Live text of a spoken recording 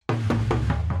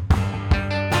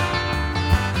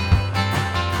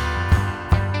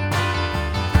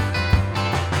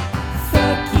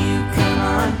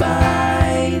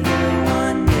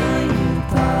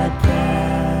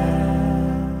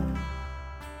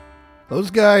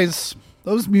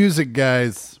those music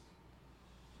guys.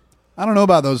 I don't know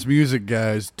about those music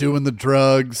guys doing the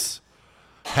drugs,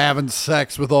 having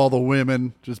sex with all the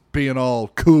women, just being all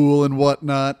cool and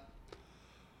whatnot.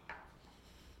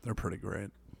 They're pretty great.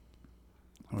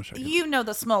 I wish I could. You know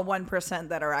the small 1%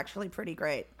 that are actually pretty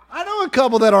great. I know a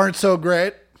couple that aren't so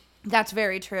great. That's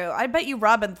very true. I bet you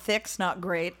Robin Thicke's not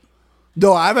great.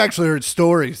 No, I've actually heard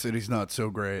stories that he's not so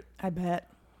great. I bet.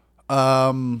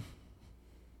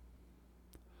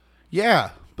 Yeah,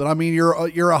 but I mean,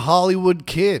 you're a Hollywood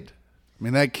kid. I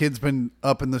mean, that kid's been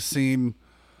up in the scene.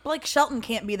 Blake Shelton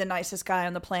can't be the nicest guy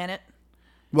on the planet.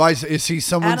 Why is he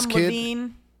someone's Adam kid?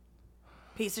 Levine,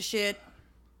 piece of shit.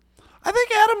 I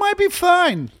think Adam might be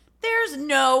fine. There's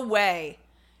no way.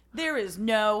 There is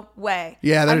no way.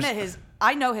 Yeah,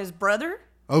 I know his brother.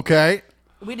 Okay.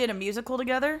 We did a musical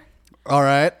together. All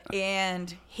right.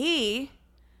 And he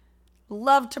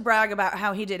loved to brag about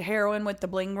how he did heroin with the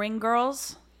Bling Ring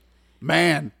girls.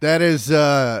 Man, that is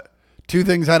two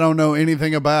things I don't know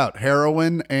anything about.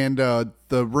 Heroin and the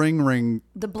Ring.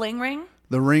 The Bling Ring?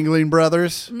 The Ringling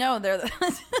Brothers? No, they're...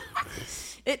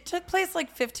 It took place like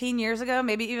 15 years ago,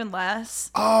 maybe even less.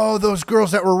 Oh, those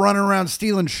girls that were running around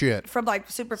stealing shit. From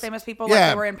like super famous people, Yeah. like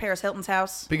they were in Paris Hilton's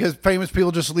house. Because famous people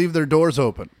just leave their doors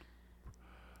open.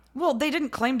 Well, they didn't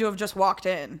claim to have just walked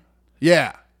in.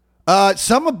 Yeah.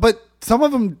 Some of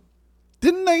them,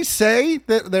 didn't they say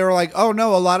that they were like, oh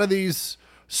no, a lot of these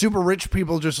super rich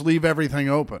people just leave everything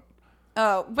open?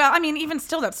 Oh, well, I mean, even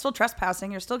still, that's still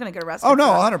trespassing. You're still going to get arrested. Oh no,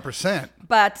 for that. 100%.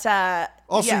 But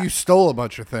Also, yeah. you stole a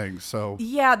bunch of things, so.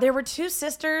 Yeah, there were two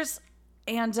sisters,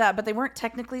 and but they weren't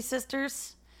technically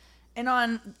sisters.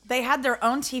 And they had their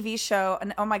own TV show,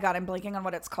 and oh my god, I'm blanking on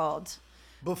what it's called.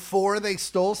 Before they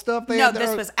stole stuff?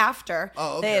 This was after.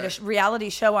 Oh, okay. They had a reality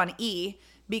show on E!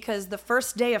 Because the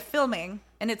first day of filming,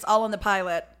 and it's all in the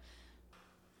pilot,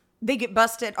 they get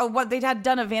busted. Oh, they had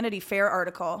done a Vanity Fair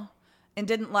article and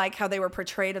didn't like how they were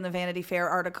portrayed in the Vanity Fair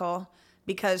article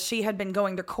because she had been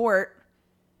going to court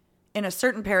in a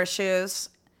certain pair of shoes.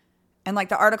 And like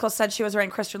the article said she was wearing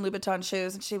Christian Louboutin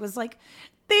shoes. And she was like,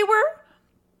 they were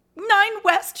Nine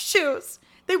West shoes.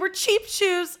 They were cheap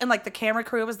shoes. And like the camera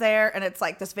crew was there. And it's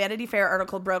like this Vanity Fair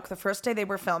article broke the first day they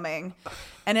were filming.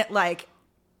 And it like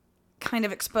kind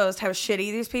of exposed how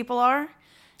shitty these people are.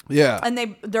 Yeah.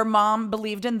 And their mom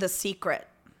believed in The Secret.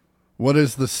 What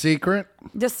is The Secret?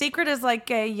 The Secret is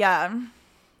like a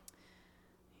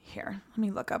here, let me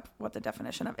look up what the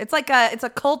definition of it's a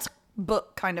cult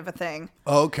book kind of a thing.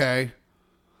 Okay.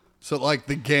 So like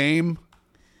The Game?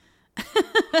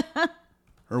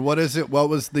 Or what is it? What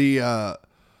was the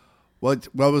what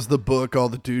was the book all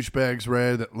the douchebags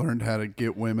read that learned how to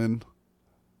get women?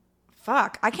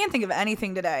 Fuck, I can't think of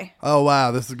anything today. Oh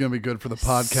wow, this is gonna be good for the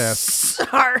podcast.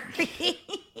 Sorry.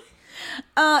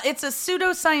 It's a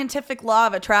pseudoscientific law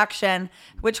of attraction,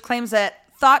 which claims that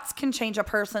thoughts can change a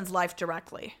person's life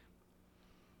directly.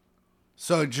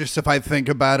 So just if I think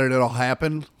about it, it'll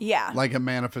happen? Yeah. Like a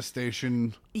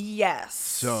manifestation? Yes.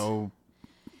 So,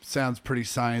 sounds pretty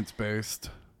science-based.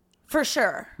 For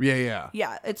sure. Yeah.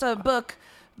 Yeah, it's a book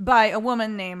by a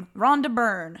woman named Rhonda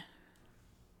Byrne.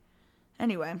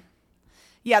 Anyway.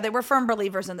 Yeah, they were firm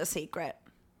believers in The Secret.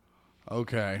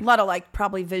 Okay. A lot of like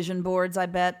probably vision boards, I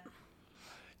bet.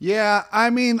 Yeah,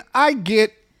 I mean, I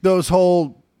get those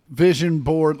whole vision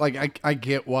board. Like, I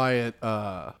get why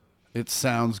it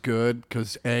sounds good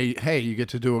because hey, you get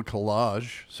to do a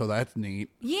collage, so that's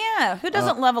neat. Yeah, who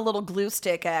doesn't love a little glue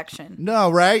stick action? No,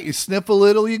 right? You sniff a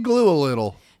little, you glue a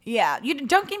little. Yeah, you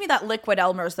don't give me that liquid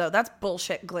Elmer's though. That's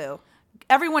bullshit glue.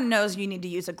 Everyone knows you need to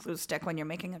use a glue stick when you're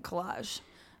making a collage,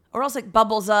 or else it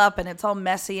bubbles up and it's all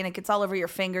messy and it gets all over your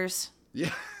fingers.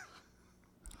 Yeah,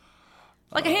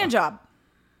 like a hand job.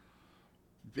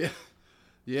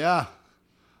 Yeah.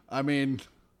 I mean,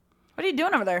 what are you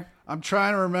doing over there? I'm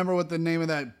trying to remember what the name of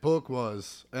that book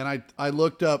was, and I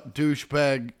looked up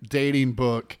douchebag dating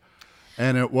book,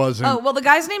 and it wasn't. Oh, well, the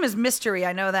guy's name is Mystery.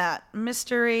 I know that.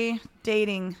 Mystery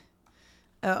dating.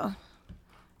 Oh,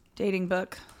 dating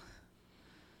book.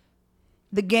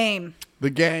 The Game. The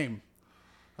Game.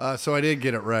 So I did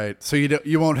get it right. So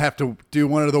you won't have to do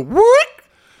one of the what?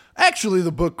 Actually,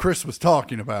 the book Chris was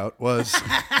talking about was,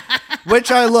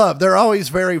 which I love. They're always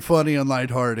very funny and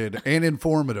lighthearted and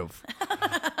informative.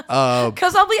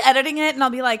 Because I'll be editing it and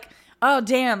I'll be like, oh,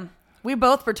 damn, we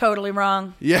both were totally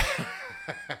wrong. Yeah.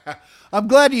 I'm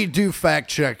glad you do fact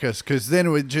check us, because then it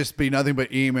would just be nothing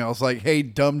but emails like, hey,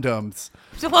 dum-dums.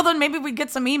 Well, then maybe we get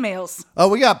some emails. Oh,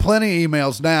 we got plenty of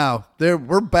emails now.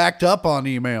 We're backed up on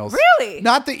emails. Really?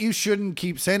 Not that you shouldn't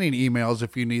keep sending emails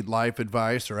if you need life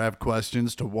advice or have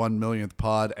questions to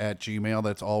 1millionthpod@gmail.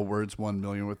 That's all words, 1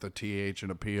 million with a TH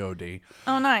and a POD.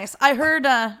 Oh, nice. I heard,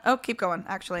 keep going,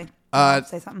 actually.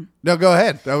 Say something. No, go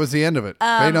ahead. That was the end of it.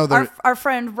 They know Our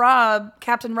friend Rob,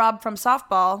 Captain Rob from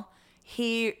softball,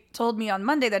 he told me on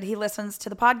Monday that he listens to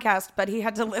the podcast, but he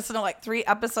had to listen to like 3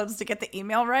 episodes to get the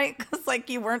email right because like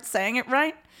you weren't saying it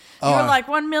right. You were like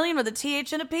 1 million with a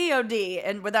TH and a POD,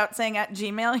 and without saying at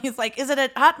Gmail, he's like, "Is it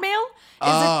at Hotmail?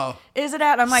 Is it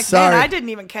at?" I'm like, sorry. Man, I didn't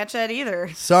even catch that either.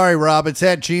 Sorry, Rob. It's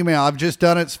at Gmail. I've just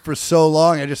done it for so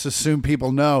long. I just assume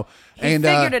people know. He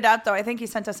figured it out though. I think he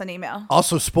sent us an email.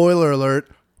 Also, spoiler alert: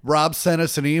 Rob sent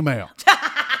us an email.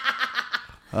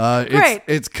 Great.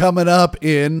 It's coming up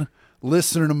in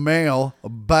listener mail.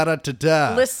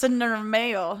 Ba-da-da-da. Listener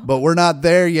mail. But we're not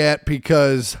there yet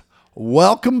because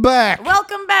welcome back.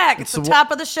 Welcome back. It's the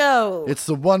top of the show. It's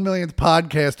the 1 millionth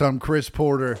podcast. I'm Chris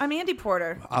Porter. I'm Andi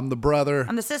Porter. I'm the brother.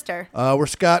 I'm the sister. We're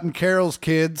Scott and Carol's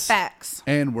kids. Facts.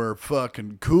 And we're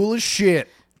fucking cool as shit,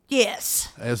 Yes.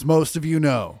 as most of you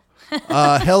know.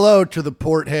 Hello to the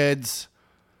port heads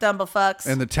Dumblefucks.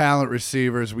 and the talent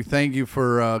receivers. We thank you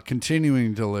for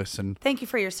continuing to listen. Thank you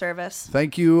for your service.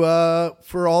 Thank you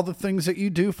for all the things that you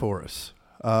do for us,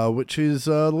 which is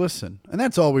listen. And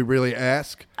that's all we really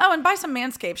ask. Oh, and buy some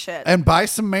Manscaped shit. And buy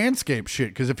some Manscaped shit,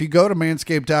 because if you go to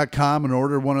manscaped.com and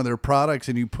order one of their products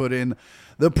and you put in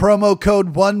the promo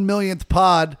code 1 millionth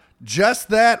pod, just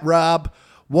that, Rob,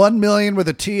 1 million with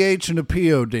a TH and a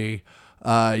POD,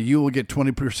 you will get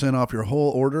 20% off your whole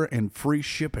order and free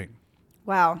shipping.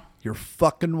 Wow. You're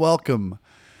fucking welcome.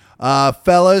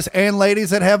 Fellas and ladies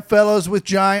that have fellows with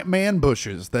giant man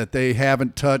bushes that they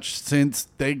haven't touched since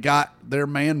they got their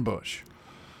man bush.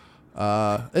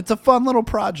 It's a fun little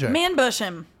project. Man bush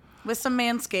him with some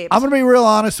Manscaped. I'm going to be real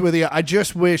honest with you. I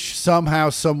just wish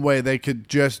somehow, some way they could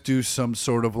just do some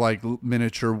sort of like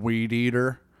miniature weed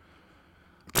eater.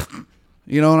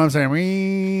 You know what I'm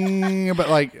saying? But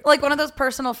like one of those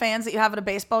personal fans that you have at a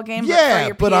baseball game.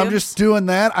 yeah, but I'm just doing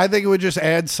that. I think it would just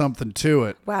add something to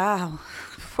it. Wow.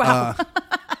 Wow.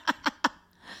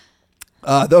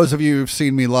 Those of you who've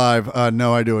seen me live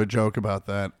know I do a joke about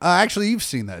that. Actually, you've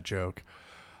seen that joke.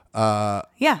 Yeah,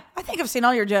 I think I've seen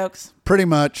all your jokes. Pretty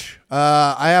much.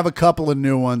 I have a couple of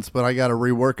new ones, but I got to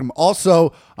rework them.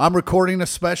 Also, I'm recording a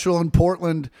special in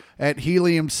Portland at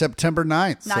Helium September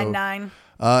 9th. 9/9.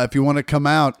 If you want to come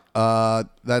out,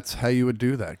 that's how you would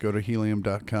do that. Go to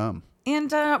helium.com.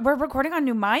 And we're recording on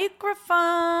new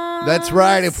microphones. That's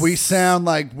right. If we sound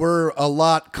like we're a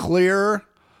lot clearer,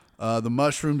 the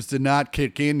mushrooms did not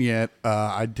kick in yet.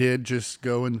 I did just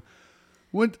go and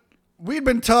we'd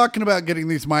been talking about getting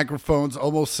these microphones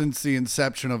almost since the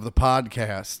inception of the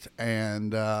podcast.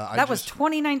 And that was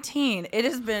 2019. It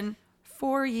has been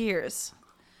 4 years.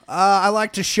 I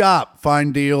like to shop,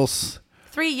 find deals.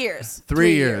 3 years.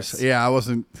 3 years. Yeah, I was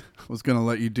going to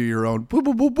let you do your own boop,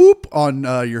 boop, boop, boop on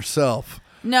yourself.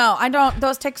 No, I don't.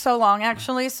 Those take so long,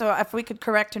 actually. So if we could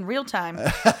correct in real time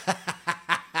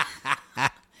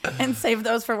and save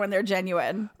those for when they're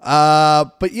genuine.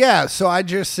 But yeah, so I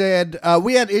just said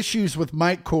we had issues with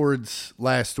mic cords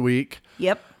last week.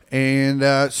 Yep.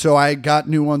 And so I got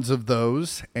new ones of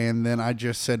those. And then I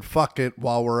just said, fuck it,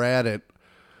 while we're at it,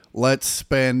 let's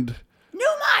spend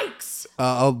new mics.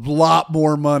 A lot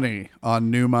more money on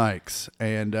new mics.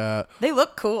 And they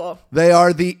look cool. They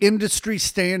are the industry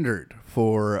standard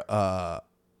for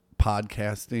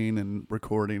podcasting and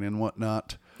recording and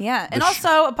whatnot. Yeah. And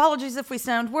also, apologies if we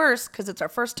sound worse because it's our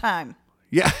first time.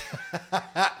 Yeah.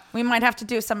 We might have to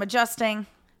do some adjusting.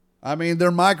 I mean,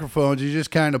 they're microphones. You just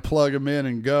kind of plug them in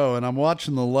and go. And I'm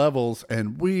watching the levels,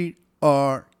 and we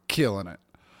are killing it.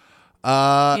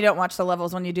 You don't watch the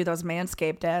levels when you do those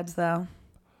Manscaped ads, though.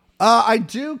 I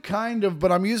do kind of,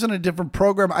 but I'm using a different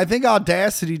program. I think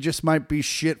Audacity just might be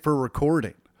shit for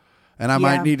recording. And I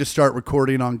might need to start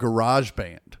recording on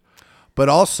GarageBand. But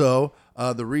also,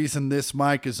 the reason this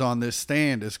mic is on this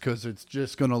stand is because it's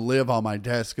just going to live on my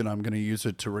desk, and I'm going to use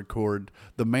it to record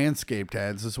the Manscaped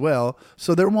ads as well.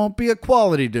 So there won't be a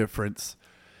quality difference,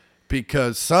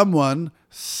 because someone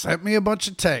sent me a bunch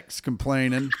of texts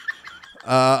complaining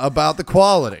about the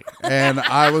quality. And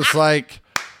I was like...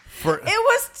 It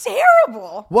was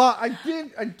terrible. Well, I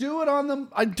do it on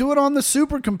the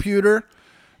supercomputer,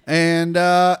 and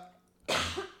I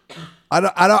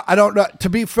don't know. To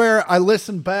be fair, I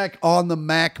listened back on the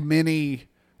Mac Mini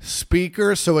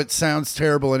speaker, so it sounds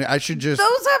terrible, and I should just.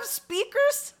 Those have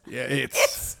speakers? Yeah,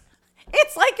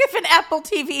 It's like if an Apple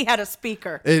TV had a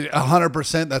speaker.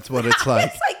 100%. That's what it's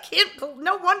like.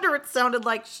 No wonder it sounded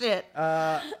like shit.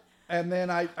 And then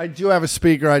I do have a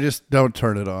speaker. I just don't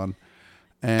turn it on.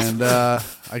 And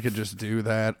I could just do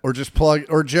that, or just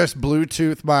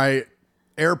Bluetooth my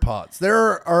AirPods.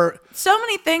 There are so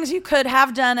many things you could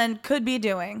have done and could be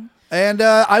doing. And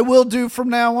I will do from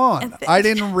now on. I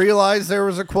didn't realize there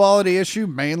was a quality issue,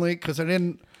 mainly because I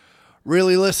didn't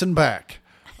really listen back.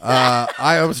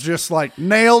 I was just like,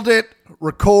 nailed it,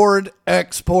 record,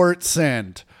 export,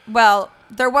 send. Well,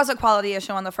 there was a quality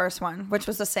issue on the first one, which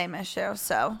was the same issue.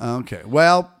 So okay.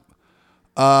 Well,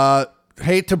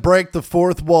 hate to break the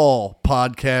fourth wall,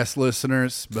 podcast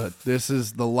listeners, but this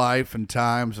is the life and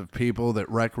times of people that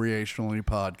recreationally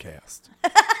podcast.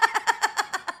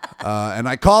 And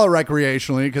I call it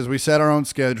recreationally because we set our own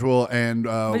schedule and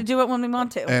we do it when we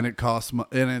want to. And it costs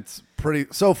and it's pretty.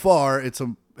 So far, it's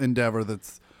an endeavor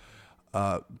that's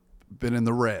been in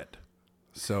the red.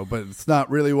 So, but it's not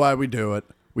really why we do it.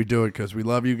 We do it because we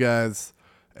love you guys,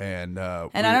 and I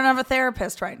don't have a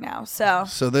therapist right now. So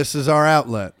this is our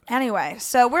outlet. Anyway,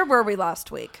 so where were we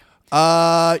last week?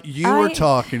 You were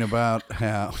talking about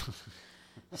how.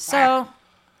 So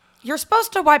you're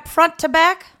supposed to wipe front to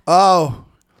back. Oh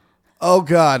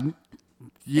God,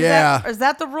 yeah. Is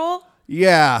that the rule?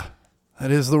 Yeah,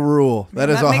 that is the rule. That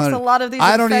is 100. Makes a lot of these.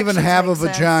 I don't even have a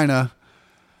vagina.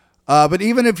 But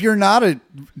even if you're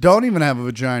don't even have a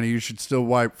vagina, you should still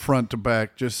wipe front to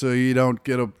back, just so you don't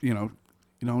get you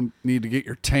don't need to get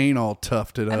your taint all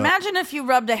tufted up. Imagine if you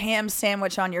rubbed a ham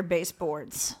sandwich on your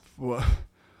baseboards. What?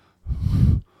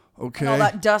 Okay. And all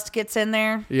that dust gets in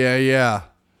there. Yeah.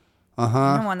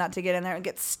 I don't want that to get in there and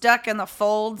get stuck in the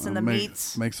folds and the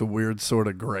meats. Makes a weird sort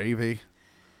of gravy.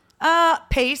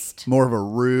 Paste. More of a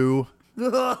roux.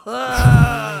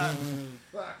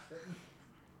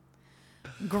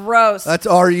 Gross. That's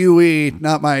RUE,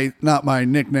 not my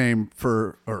nickname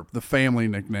or the family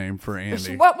nickname for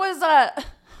Andi. What was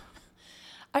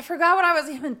I forgot what I was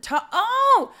even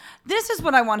this is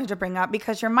what I wanted to bring up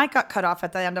because your mic got cut off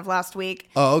at the end of last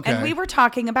week. Oh, okay. And we were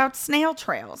talking about snail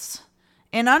trails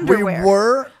in underwear. We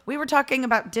were? We were talking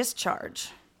about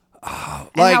discharge. Oh,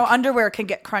 and how underwear can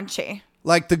get crunchy.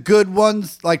 Like the good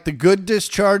ones, like the good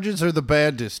discharges or the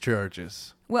bad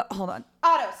discharges? Well, hold on.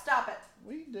 Otto, stop it.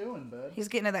 What are you doing, bud? He's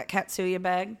getting to that Katsuya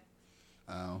bag.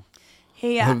 Oh.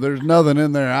 There's nothing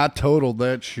in there. I totaled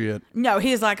that shit. No,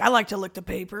 he's like, I like to lick the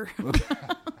paper.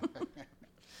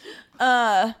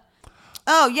 Oh,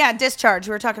 yeah, discharge.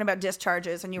 We were talking about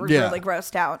discharges, and you were really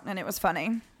grossed out, and it was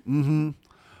funny. Mm-hmm.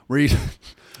 Were you?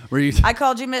 I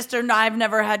called you Mr. I've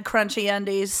never had crunchy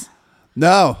undies.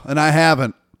 No, and I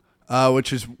haven't.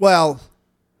 Which is, well,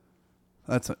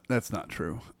 that's not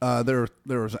true. There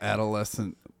was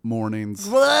adolescent mornings.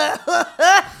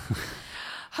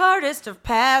 Hardest of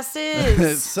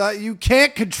passes. So you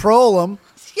can't control them.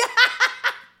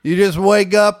 You just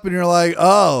wake up and you're like,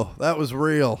 oh, that was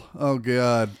real. Oh,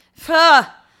 God.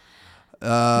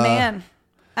 Man.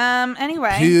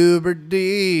 Anyway.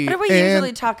 Puberty. What do we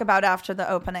usually talk about after the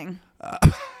opening?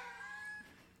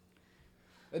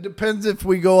 It depends if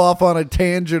we go off on a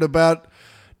tangent about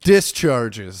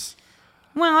discharges.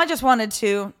 Well, I just wanted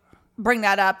to bring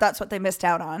that up. That's what they missed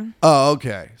out on. Oh,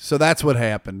 okay. So that's what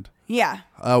happened. Yeah.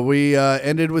 We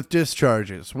ended with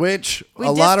discharges, which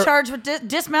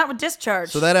dismount with discharge.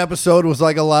 So that episode was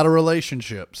like a lot of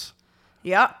relationships.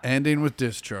 Yeah. Ending with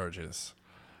discharges.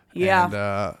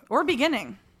 Yeah. And, or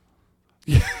beginning.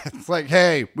 Yeah. It's like,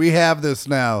 hey, we have this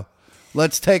now.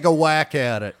 Let's take a whack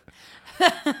at it.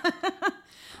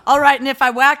 All right. And if I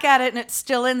whack at it and it's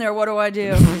still in there, what do I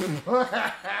do?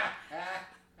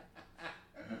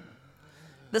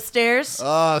 The stairs.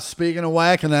 Speaking of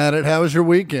whacking at it, how was your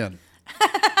weekend?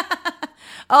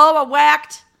 I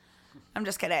whacked. I'm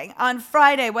just kidding. On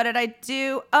Friday, what did I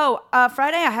do?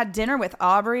 Friday I had dinner with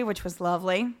Aubrey, which was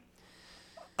lovely.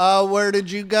 Where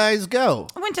did you guys go?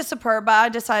 I went to Superba. I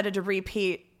decided to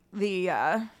repeat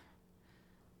the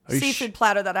seafood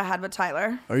platter that I had with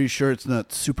Tyler. Are you sure it's not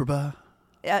Superba?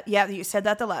 Yeah, you said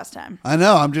that the last time. I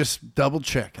know. I'm just double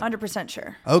checking. 100%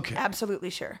 sure. Okay. Absolutely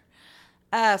sure.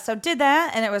 So did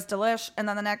that, and it was delish. And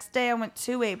then the next day, I went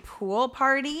to a pool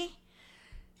party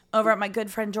over at my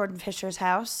good friend Jordan Fisher's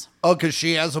house. Oh, because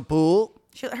she has a pool?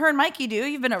 Her and Mikey do.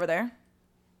 You've been over there.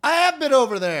 I have been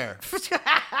over there.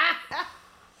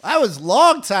 That was a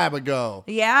long time ago.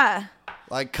 Yeah.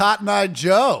 Like Cotton Eye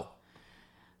Joe.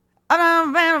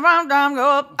 I've been a long time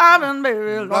ago. I've been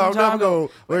buried a long time ago.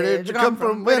 Where did you come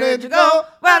from? Where did you go?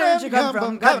 Where did you come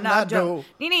from? Cotton Eye Joe.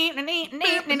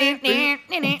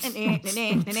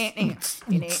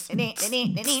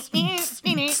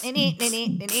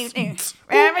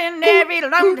 Every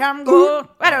long time ago.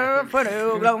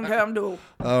 Long time ago.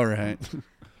 All right.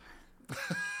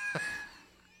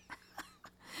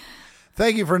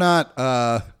 Thank you for not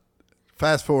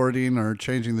fast forwarding or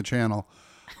changing the channel.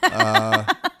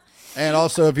 And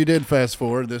also, if you did fast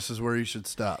forward, this is where you should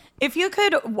stop. If you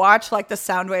could watch like the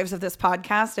sound waves of this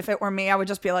podcast, if it were me, I would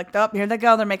just be like, oh, here they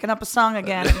go. They're making up a song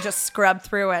again, and just scrub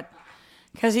through it.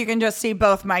 Because you can just see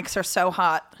both mics are so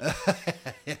hot.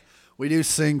 We do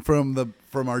sing from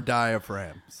our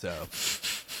diaphragm, so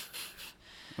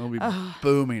we'll be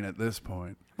booming at this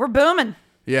point. We're booming.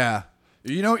 Yeah.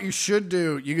 You know what you should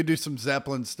do? You could do some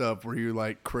Zeppelin stuff where you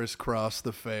like crisscross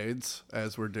the fades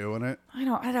as we're doing it.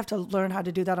 I'd have to learn how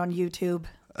to do that on YouTube.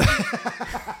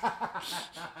 I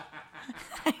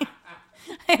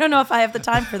don't know if I have the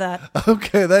time for that.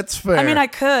 Okay, that's fair. I mean, I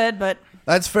could, but...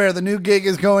 That's fair. The new gig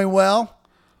is going well?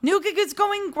 New gig is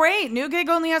going great. New gig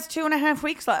only has 2.5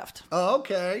 weeks left. Oh,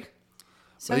 okay.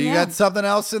 So you got something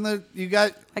else I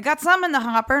got some in the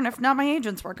hopper, and if not, my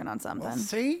agent's working on something. Well,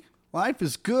 see? Life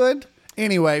is good.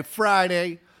 Anyway,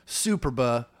 Friday,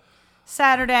 Superba.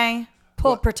 Saturday,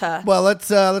 Pulperta. Well,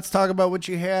 let's talk about what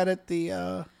you had at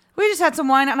the... We just had some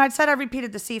wine, and I said I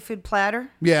repeated the seafood platter.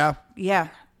 Yeah. Yeah.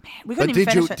 Man, we couldn't even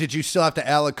finish it. Did you still have to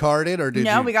a la carte it, or did you?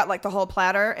 No, we got like the whole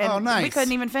platter, and nice. we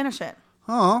couldn't even finish it.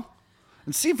 Oh.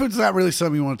 And seafood's not really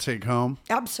something you want to take home.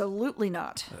 Absolutely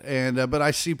not. And but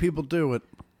I see people do it.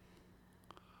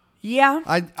 Yeah.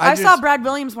 I saw Brad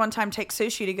Williams one time take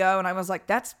sushi to go, and I was like,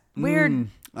 that's weird.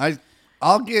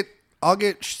 I'll get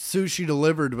sushi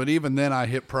delivered, but even then I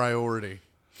hit priority.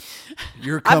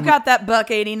 I've got that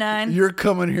 $1.89. You're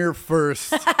coming here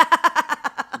first.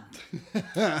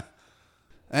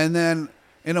 And then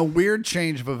in a weird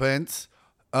change of events,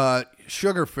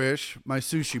 Sugarfish, my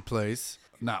sushi place,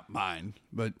 not mine,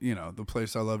 but the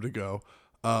place I love to go,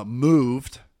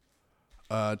 moved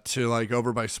to like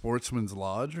over by Sportsman's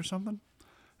Lodge or something.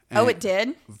 And it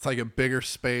did? It's like a bigger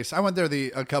space. I went there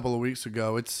a couple of weeks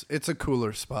ago. It's a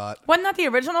cooler spot. Wasn't that the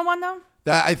original one, though?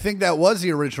 I think that was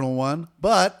the original one,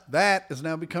 but that is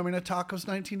now becoming a Tacos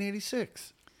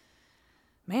 1986.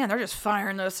 Man, they're just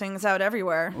firing those things out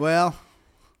everywhere. Well,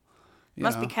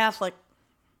 Must be Catholic.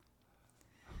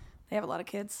 They have a lot of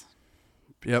kids.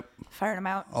 Yep. Firing them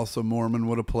out. Also, Mormon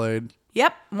would have played.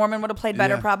 Yep. Mormon would have played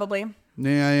better, probably.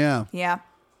 Yeah. Yeah.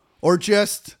 Or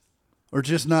just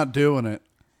not doing it.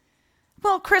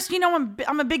 Well, Chris,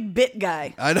 I'm a big bit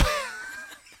guy. I know.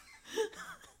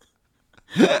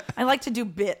 I like to do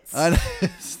bits.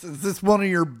 Is this one of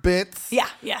your bits? Yeah.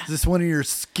 Is this one of your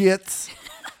skits?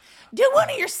 Do one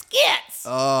of your skits.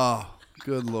 Oh,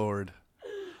 good Lord.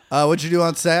 What'd you do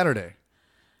on Saturday?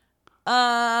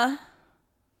 I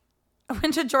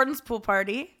went to Jordan's pool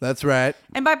party. That's right.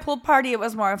 And by pool party, it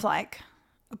was more of like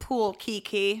a pool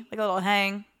kiki, like a little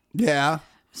hang. Yeah.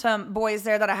 Some boys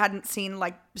there that I hadn't seen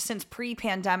like since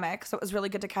pre-pandemic, so it was really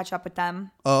good to catch up with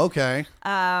them. Oh, okay.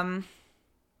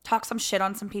 Talk some shit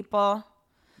on some people.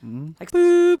 Like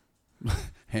boop.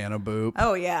 Hannah Boop.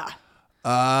 Oh yeah.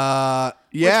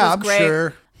 Yeah, I'm great.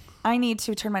 sure. I need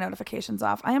to turn my notifications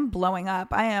off. I am blowing up.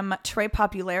 I am très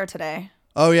populaire today.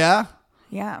 Oh yeah?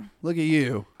 Yeah. Look at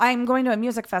you. I'm going to a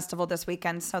music festival this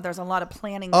weekend, so there's a lot of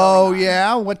planning going on. Oh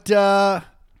yeah?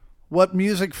 What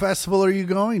music festival are you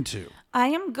going to? I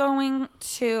am going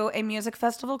to a music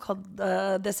festival called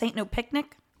This Ain't No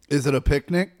Picnic. Is it a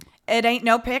picnic? It ain't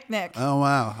no picnic. Oh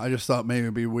wow! I just thought maybe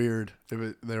it'd be weird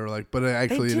if they were like, but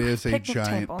actually it is a giant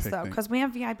tables, picnic. though, because we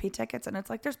have VIP tickets, and it's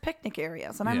like there's picnic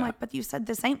areas, and I'm like, but you said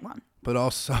this ain't one. But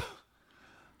also,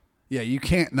 yeah, you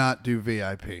can't not do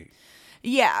VIP.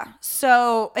 Yeah.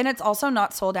 So, and it's also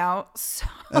not sold out. So.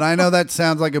 And I know that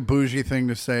sounds like a bougie thing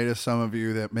to say to some of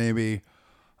you that maybe,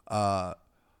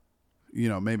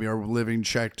 maybe are living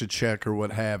check to check or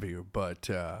what have you. But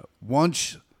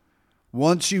once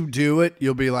you do it,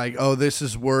 you'll be like, oh, this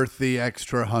is worth the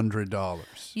extra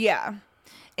 $100. Yeah.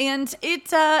 And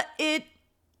it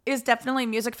is definitely a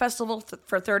music festival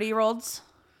for 30-year-olds.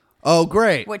 Oh,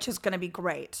 great. Which is going to be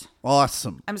great.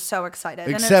 Awesome. I'm so excited.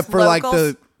 Except for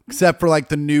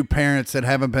the new parents that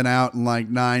haven't been out in like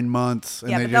 9 months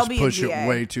and they just push it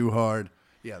way too hard.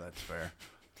 Yeah, that's fair.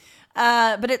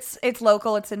 But it's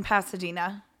local. It's in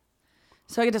Pasadena.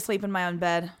 So I get to sleep in my own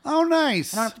bed. Oh,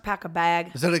 nice. I don't have to pack a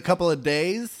bag. Is it a couple of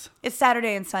days? It's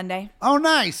Saturday and Sunday. Oh,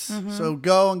 nice. Mm-hmm. So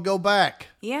go and go back.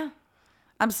 Yeah.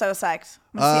 I'm so psyched.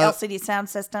 The LCD sound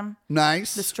system.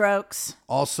 Nice. The Strokes.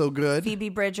 Also good. Phoebe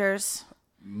Bridgers.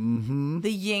 Mm-hmm.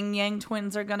 The Yin Yang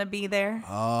Twins are going to be there.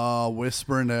 Oh,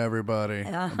 whispering to everybody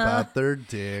about their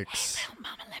dicks. Hey, little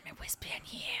mama, let me whisper in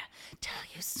here. Tell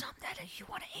you something that you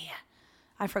want to hear.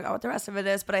 I forgot what the rest of it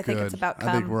is, but I think it's about cum.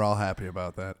 I think we're all happy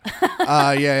about that.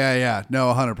 Yeah.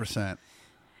 No, 100%.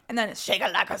 And then it's shake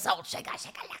it like a salt shaker,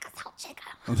 shake it like a salt shaker.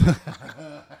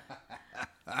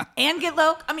 And Get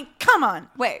Low. I mean, come on.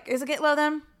 Wait, is it Get Low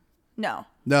then? No.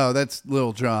 No, that's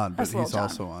Lil Jon, but That's Lil he's Jon.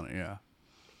 also on it, yeah.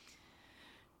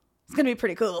 It's going to be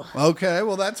pretty cool. Okay,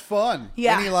 well, that's fun.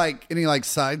 Yeah. Any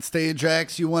side stage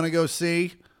acts you want to go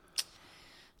see?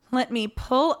 Let me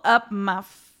pull up my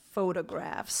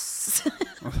photographs.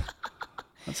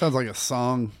 That sounds like a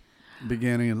song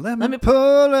beginning. Let me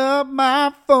pull up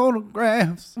my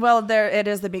photographs. Well, it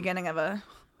is the beginning of a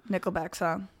Nickelback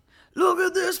song. Look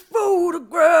at this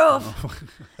photograph.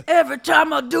 Every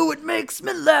time I do it makes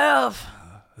me laugh.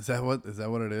 Is that what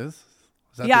it is? Is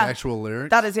that Yeah. the actual lyric?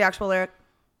 That is the actual lyric.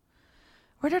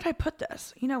 Where did I put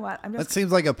this? You know what? That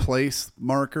seems like a place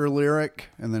marker lyric,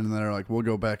 and then they're like, we'll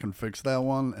go back and fix that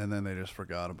one, and then they just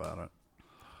forgot about it.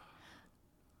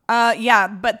 Yeah,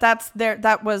 but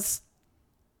that was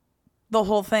the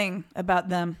whole thing about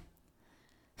them.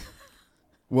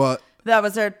 What? That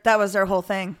was their whole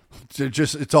thing.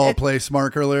 It's all place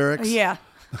marker lyrics? Yeah.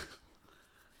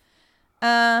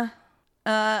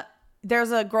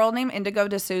 There's a girl named Indigo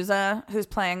D'Souza who's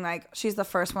playing, she's the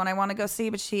first one I want to go see,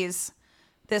 but she's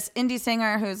this indie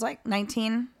singer who's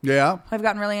 19. Yeah. Who I've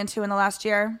gotten really into in the last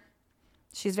year.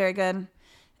 She's very good.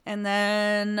 And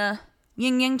then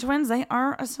Yin Yang Twins, they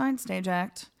are a side stage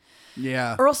act.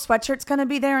 Yeah. Earl Sweatshirt's going to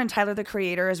be there, and Tyler, the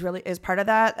Creator, is part of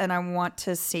that, and I want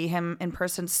to see him in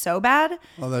person so bad.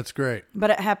 Oh, that's great.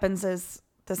 But it happens as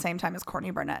the same time as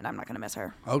Courtney Barnett, and I'm not going to miss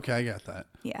her. Okay, I got that.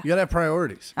 Yeah. You got to have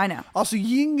priorities. I know. Also,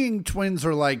 Yin Yang Twins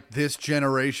are like this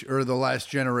generation, or the last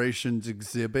generation's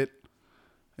Exhibit.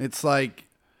 It's like,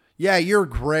 yeah, you're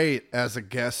great as a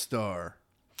guest star,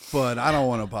 but I don't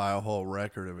want to buy a whole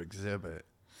record of Exhibit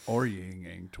or Yin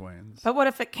Yang Twins. But what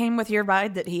if it came with your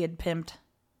ride that he had pimped?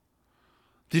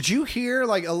 Did you hear a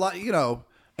lot,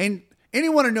 and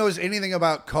anyone who knows anything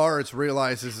about cars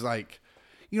realizes they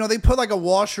put a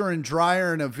washer and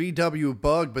dryer in a VW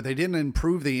Bug, but they didn't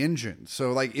improve the engine.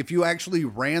 So if you actually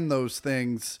ran those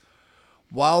things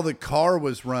while the car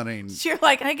was running. You're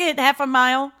like, I get half a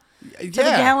mile to the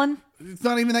Yeah. gallon. It's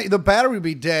not even that. The battery would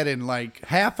be dead in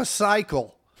half a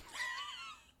cycle.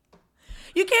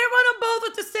 You can't run them both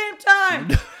at the same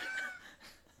time.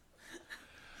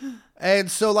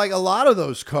 And so a lot of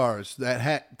those cars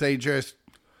that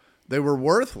they were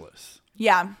worthless.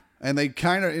 Yeah. And they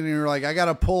and you're like, I got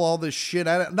to pull all this shit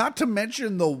out of it. Not to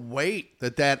mention the weight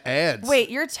that adds. Wait,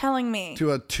 you're telling me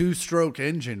to a 2-stroke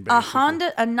engine, basically.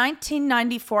 a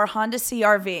 1994 Honda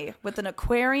CRV with an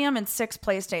aquarium and 6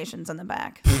 PlayStations in the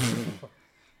back.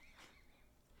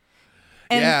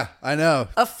 And yeah, I know.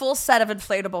 a full set of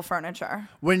inflatable furniture.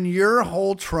 When your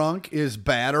whole trunk is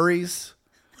batteries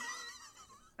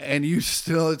and it's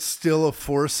still a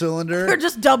 4-cylinder. They're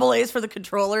just double A's for the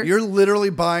controller. You're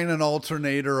literally buying an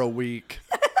alternator a week.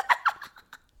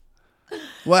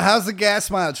 Well, how's the gas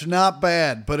mileage? Not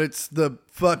bad, but it's the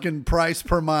fucking price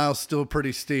per mile still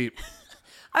pretty steep.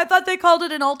 I thought they called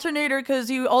it an alternator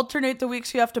because you alternate the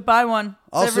weeks you have to buy one.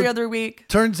 It's Also, every other week.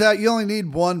 Turns out you only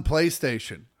need one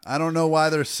PlayStation. I don't know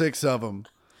why there's 6 of them,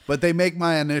 but they make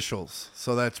my initials,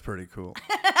 so that's pretty cool.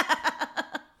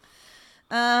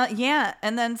 Yeah,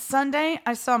 and then Sunday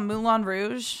I saw Moulin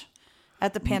Rouge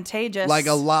at the Pantages. Like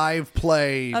a live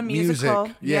play, a musical.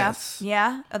 music. Yes.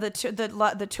 Yeah.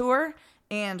 The tour,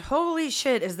 and holy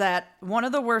shit, is that one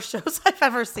of the worst shows I've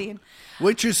ever seen.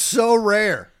 Which is so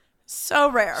rare.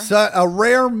 So rare. So a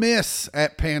rare miss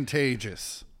at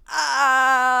Pantages. Okay.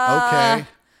 I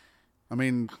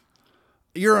mean,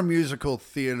 you're a musical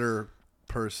theater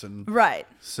person. Right.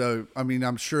 So, I mean,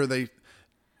 I'm sure they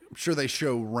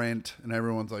show Rent and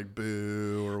everyone's like,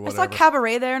 boo, or whatever. I saw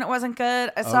Cabaret there and it wasn't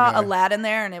good. I saw Okay. Aladdin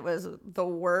there and it was the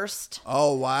worst.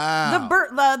 Oh, wow.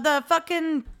 The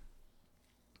fucking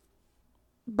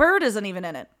bird isn't even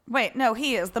in it. Wait, no,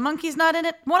 he is. The monkey's not in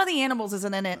it. One of the animals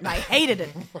isn't in it, and I hated it.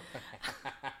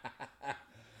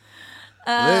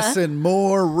 Listen,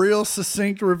 more real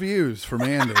succinct reviews from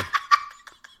Andi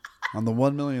on the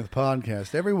 1 millionth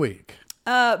podcast every week.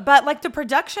 But the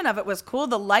production of it was cool.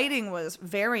 The lighting was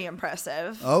very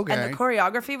impressive. Okay. And the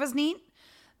choreography was neat.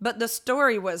 But the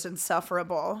story was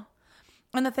insufferable.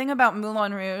 And the thing about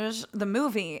Moulin Rouge, the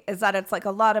movie, is that it's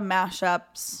a lot of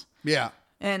mashups Yeah.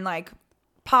 and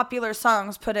popular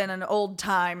songs put in an old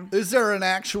time. Is there an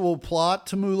actual plot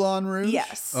to Moulin Rouge?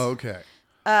 Yes. Okay.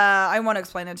 I want to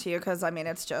explain it to you because, I mean,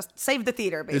 it's just save the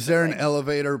theater, basically. Is there an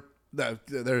elevator? There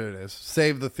it is.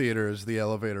 Save the theater is the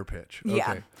elevator pitch. Okay.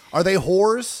 Yeah. Are they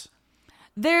whores?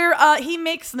 He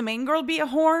makes the main girl be a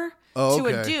whore to a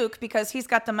okay. duke because he's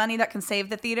got the money that can save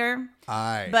the theater.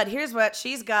 Aye. But here's what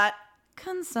she's got: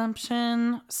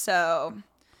 consumption. So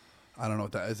I don't know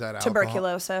what that is. That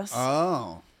tuberculosis.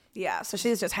 Alcohol? Oh. Yeah, so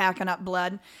she's just hacking up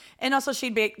blood. And also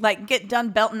she'd be like, get done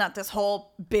belting out this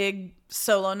whole big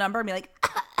solo number and be like,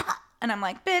 and I'm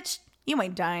like, bitch, you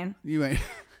ain't dying. You ain't.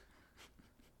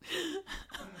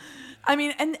 I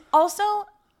mean, and also,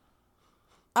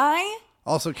 I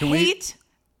can hate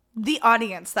the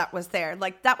audience that was there.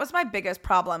 Like, that was my biggest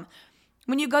problem.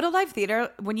 When you go to live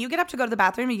theater, when you get up to go to the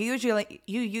bathroom, you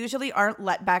usually aren't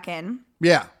let back in.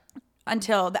 Yeah.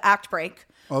 Until the act break.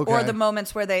 Okay. Or the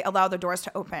moments where they allow the doors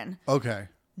to open. Okay.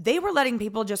 They were letting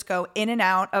people just go in and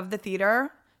out of the theater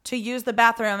to use the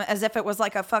bathroom as if it was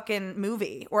like a fucking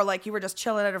movie or like you were just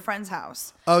chilling at a friend's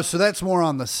house. Oh, so that's more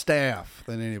on the staff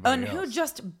than anybody else. And who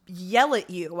just yell at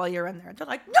you while you're in there. They're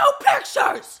like, no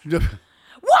pictures!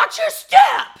 Watch your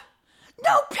step!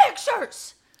 No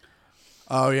pictures!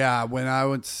 Oh yeah, when I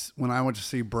went to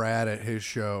see Brad at his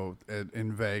show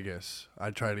in Vegas,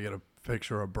 I tried to get a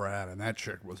picture of Brad, and that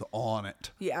chick was on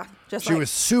it. Yeah, she was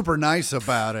super nice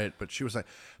about it, but she was like,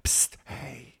 "Psst,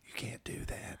 hey, you can't do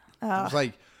that." I was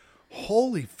like,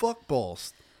 "Holy fuck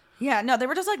balls!" Yeah, no, they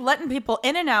were just like letting people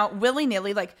in and out willy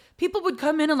nilly. Like people would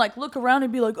come in and like look around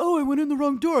and be like, "Oh, I went in the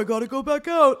wrong door. I gotta go back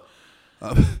out."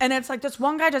 And it's like this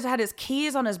one guy just had his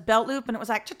keys on his belt loop, and it was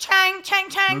like cha-chang, chang,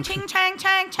 chang, ching, chang,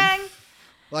 chang, chang.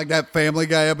 Like that Family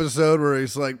Guy episode where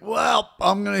he's like, well,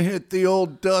 I'm going to hit the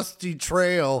old dusty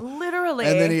trail. Literally.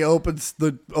 And then he opens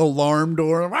the alarm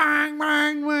door. Wang,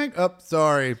 wang, wang. Oh,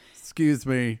 sorry. Excuse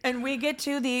me. And we get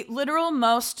to the literal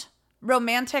most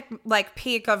romantic like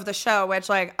peak of the show, which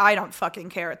like I don't fucking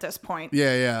care at this point.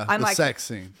 Yeah. I'm the like, sex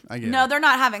scene. I get No, it. they're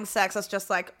not having sex. It's just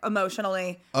like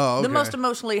emotionally. Oh, okay. The most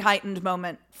emotionally heightened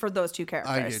moment for those two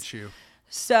characters. I get you.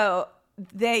 So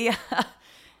they...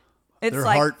 It's they're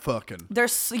like, heart fucking.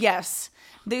 Yes.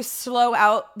 They slow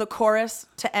out the chorus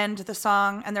to end the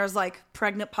song, and there's like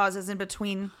pregnant pauses in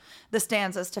between the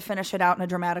stanzas to finish it out in a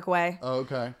dramatic way. Oh,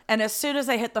 okay. And as soon as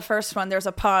they hit the first one, there's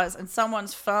a pause, and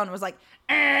someone's phone was like,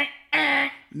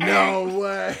 no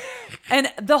way.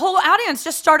 And the whole audience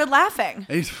just started laughing.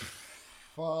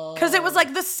 Because Because it was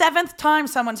like the 7th time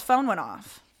someone's phone went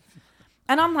off.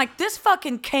 And I'm like, this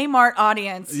fucking Kmart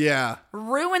audience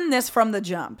ruined this from the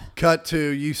jump. Cut to,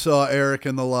 you saw Eric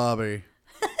in the lobby.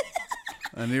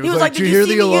 And he was, He was like, did you hear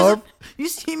the alarm? You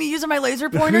see me using my laser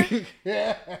pointer?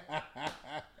 Yeah,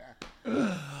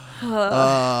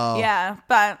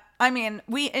 but I mean,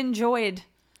 we enjoyed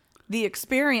the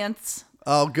experience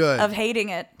good. of hating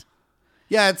it.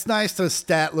 Yeah, it's nice to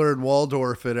Statler and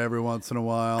Waldorf it every once in a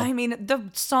while. I mean, the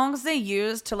songs they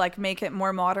used to like make it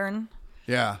more modern.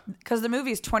 Yeah. Because the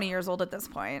movie's 20 years old at this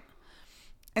point.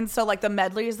 And so like the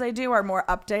medleys they do are more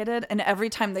updated. And every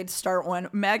time they'd start one,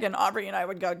 Meg and Aubrey and I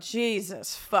would go,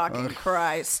 Jesus fucking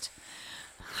Christ.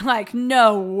 Like,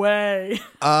 no way.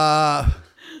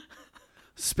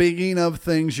 Speaking of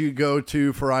things you go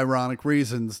to for ironic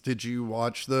reasons, did you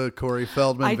watch the Corey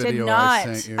Feldman video I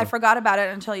sent you? I forgot about it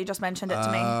until you just mentioned it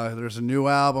to me. There's a new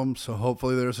album, so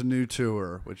hopefully there's a new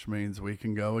tour, which means we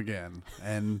can go again.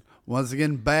 And once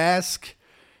again, bask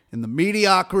in the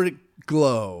mediocrity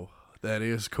glow that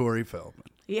is Corey Feldman.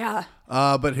 Yeah.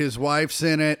 But his wife's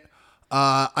in it.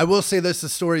 I will say this: the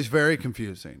story's very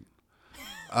confusing,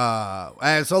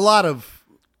 as a lot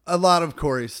of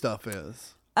Corey's stuff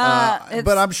is.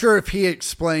 But I'm sure if he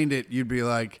explained it, you'd be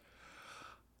like,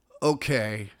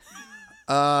 okay.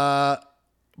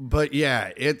 But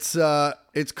yeah,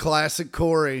 it's classic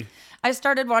Corey. I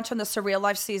started watching the Surreal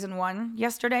Life season 1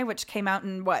 yesterday, which came out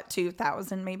in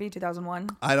 2000, maybe 2001.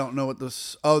 I don't know what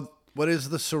this. Oh, what is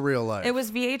the Surreal Life? It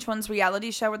was VH1's reality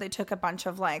show where they took a bunch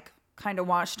of like kind of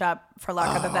washed up, for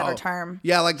lack of a better term.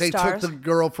 Yeah, like they stars. took the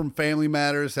girl from Family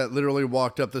Matters that literally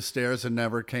walked up the stairs and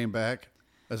never came back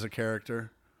as a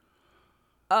character.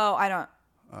 Oh, I don't.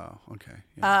 Oh, okay.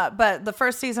 Yeah. But the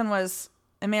first season was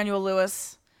Emmanuel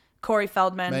Lewis, Corey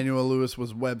Feldman. Emmanuel Lewis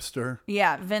was Webster.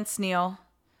 Yeah, Vince Neil,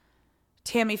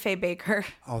 Tammy Faye Baker.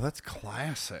 Oh, that's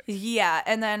classic. Yeah,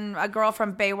 and then a girl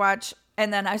from Baywatch.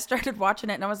 And then I started watching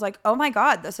it and I was like, oh my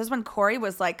God, this is when Corey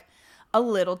was like a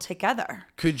little together.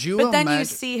 Could you But then you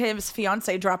see his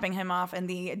fiance dropping him off and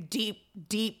the deep,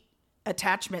 deep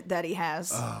attachment that he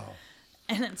has. Oh.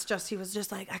 And it's just, he was just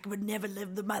like, I would never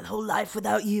live my whole life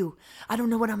without you. I don't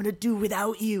know what I'm going to do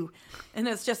without you. And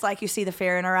it's just like, you see the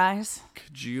fear in her eyes.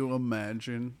 Could you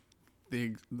imagine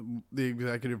the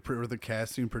executive or the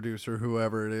casting producer,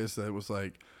 whoever it is, that was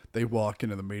like, they walk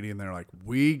into the meeting and they're like,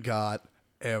 we got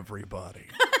everybody.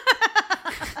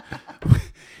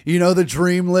 You know, the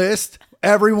dream list?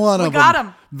 Every one of them. We got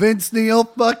him. Vince Neil,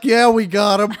 fuck yeah, we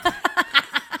got him.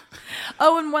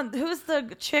 Oh, and who's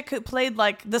the chick who played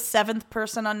like the seventh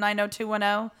person on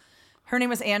 90210? Her name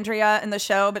was Andrea in the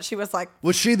show, but she was like...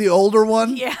 Was she the older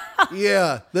one? Yeah.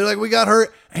 Yeah. They're like, we got her.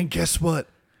 And guess what?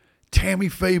 Tammy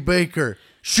Faye Baker.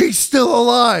 She's still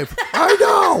alive. I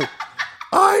know.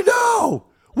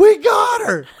 We got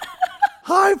her.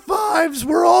 High fives.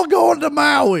 We're all going to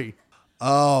Maui.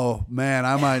 Oh, man,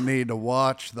 I might need to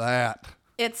watch that.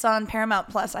 It's on Paramount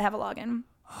Plus. I have a login.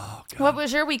 Oh, God. What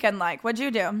was your weekend like? What'd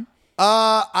you do?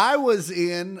 I was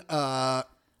in a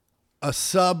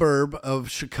suburb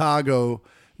of Chicago,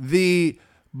 the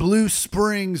Blue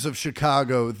Springs of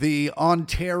Chicago, the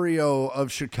Ontario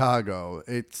of Chicago.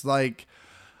 It's like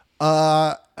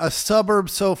a suburb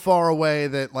so far away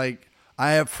that, like,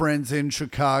 I have friends in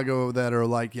Chicago that are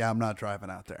like, yeah, I'm not driving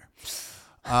out there.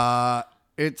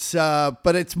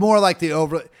 But it's more like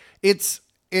it's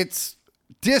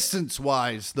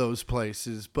distance-wise, those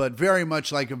places, but very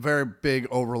much like a very big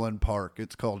overland park.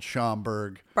 It's called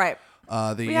Schaumburg. Right.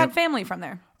 We had family from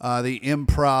there. The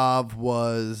Improv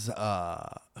was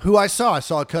who I saw. I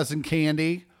saw Cousin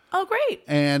Candy. Oh, great.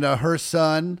 And her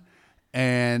son.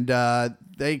 And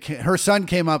her son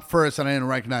came up first, and I didn't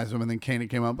recognize him, and then Candy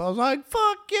came up. I was like,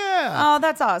 fuck yeah. Oh,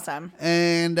 that's awesome.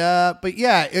 And but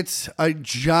yeah, it's a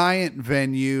giant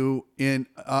venue in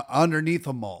underneath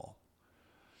a mall.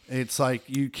 It's like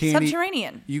you can't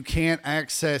subterranean. You can't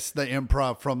access the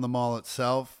Improv from the mall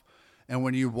itself. And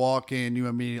when you walk in, you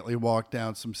immediately walk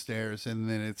down some stairs, and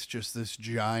then it's just this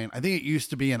giant. I think it used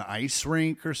to be an ice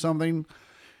rink or something.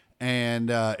 And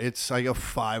it's like a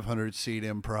 500-seat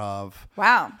Improv.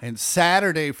 Wow. And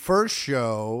Saturday, first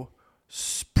show,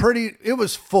 it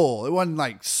was full. It wasn't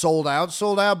like sold out,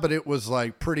 but it was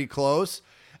like pretty close.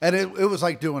 And it was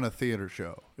like doing a theater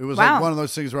show. It was like one of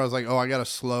those things where I was like, oh, I got to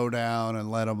slow down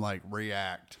and let them like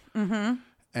react. Mm-hmm.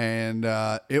 And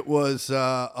it was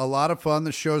a lot of fun.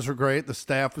 The shows were great. The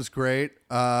staff was great.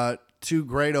 Two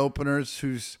great openers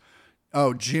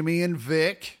Jimmy and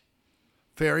Vic.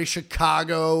 Very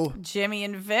Chicago. Jimmy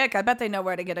and Vic. I bet they know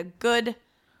where to get a good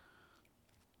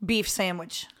beef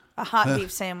sandwich. A hot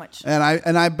beef sandwich. And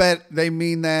I bet they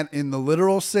mean that in the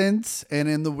literal sense and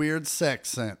in the weird sex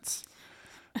sense.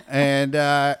 And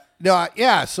but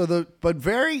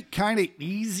very kind of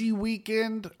easy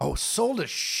weekend. Oh, sold a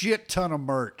shit ton of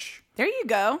merch. There you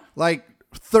go. Like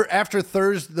after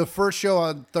Thursday, the first show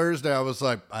on Thursday, I was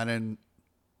like, I didn't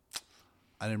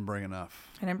bring enough.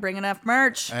 I didn't bring enough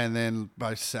merch. And then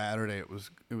by Saturday, it was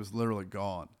literally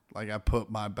gone. Like I put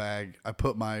my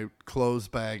clothes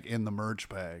bag in the merch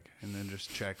bag and then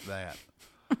just checked that.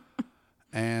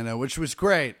 And which was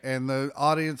great. And the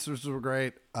audiences were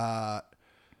great. The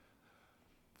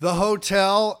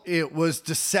hotel, it was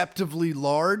deceptively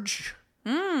large.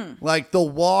 Like the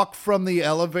walk from the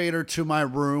elevator to my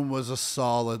room was a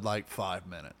solid like 5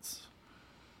 minutes.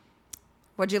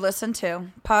 What'd you listen to?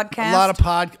 Podcast? A lot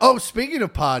of speaking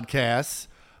of podcasts,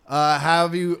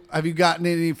 have you gotten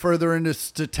any further into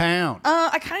Statown?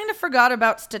 I kind of forgot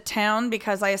about Statown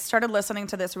because I started listening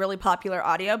to this really popular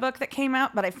audiobook that came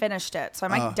out, but I finished it, so I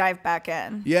might dive back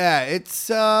in. Yeah, it's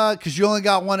because you only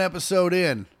got one episode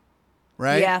in,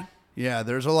 right? Yeah. Yeah,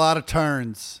 there's a lot of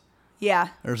turns. Yeah.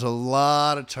 There's a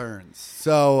lot of turns.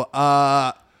 So,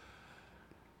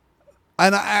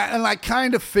 And I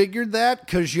kind of figured that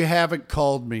because you haven't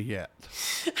called me yet.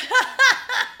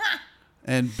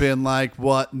 And been like,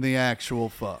 what in the actual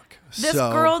fuck?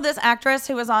 This actress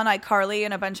who was on iCarly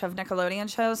and a bunch of Nickelodeon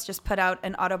shows just put out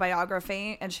an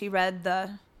autobiography, and she reads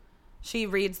the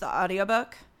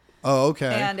audiobook. Oh,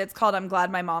 okay. And it's called I'm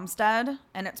Glad My Mom's Dead.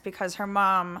 And it's because her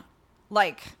mom,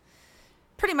 like,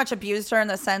 pretty much abused her in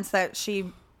the sense that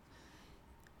she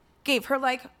gave her,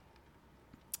 like,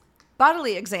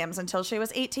 bodily exams until she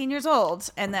was 18 years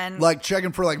old, and then like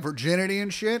checking for like virginity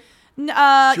and shit.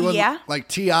 Yeah, like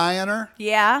TI in her.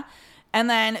 Yeah, and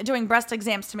then doing breast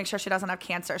exams to make sure she doesn't have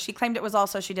cancer. She claimed it was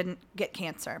also she didn't get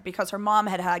cancer because her mom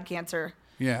had cancer.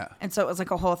 Yeah, and so it was like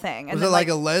a whole thing. And was it like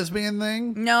a lesbian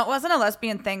thing? No, it wasn't a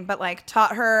lesbian thing, but like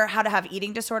taught her how to have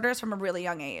eating disorders from a really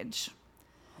young age.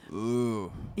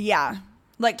 Ooh. Yeah,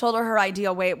 like told her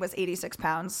ideal weight was 86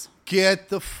 pounds. Get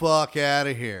the fuck out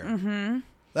of here. Mm-hmm.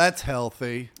 That's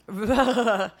healthy.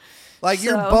 Like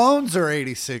your bones are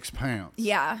 86 pounds.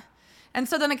 Yeah. And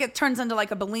so then turns into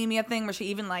like a bulimia thing where she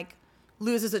even like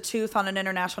loses a tooth on an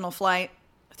international flight,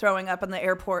 throwing up in the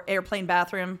airplane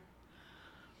bathroom.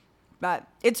 But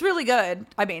it's really good.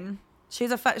 I mean,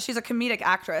 she's a comedic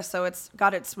actress, so it's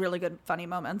got its really good funny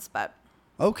moments, but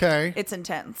okay, it's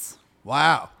intense.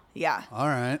 Wow. Yeah. All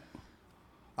right.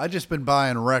 I just been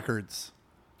buying records.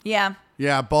 Yeah.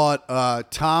 Yeah, I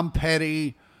bought Tom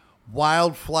Petty,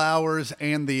 Wildflowers,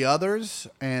 and the Others,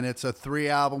 and it's a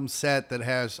 3-album set that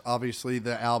has obviously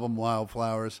the album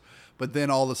Wildflowers, but then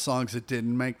all the songs that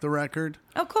didn't make the record.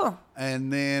 Oh, cool.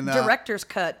 And then director's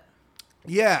cut.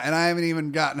 Yeah, and I haven't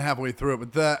even gotten halfway through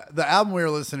it, but the album we were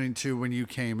listening to when you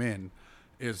came in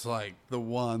is like the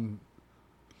one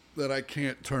that I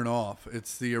can't turn off.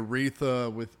 It's the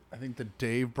Aretha with, I think, the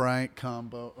Dave Bryant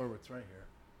combo. Oh, it's right here.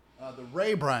 The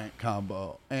Ray Bryant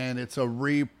combo. And it's a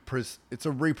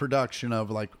reproduction of,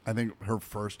 like, I think her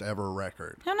first ever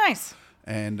record. Oh, nice.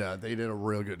 And they did a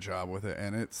real good job with it.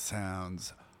 And it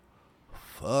sounds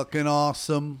fucking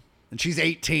awesome. And she's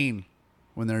 18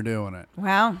 when they're doing it.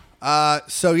 Wow.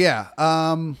 So, yeah.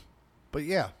 But,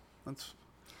 yeah. That's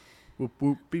whoop,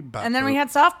 whoop, bebop. And then we had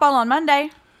softball on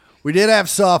Monday. We did have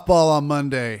softball on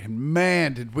Monday, and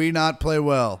man, did we not play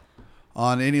well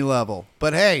on any level.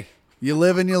 But hey, you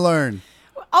live and you learn.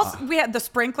 Also, we had the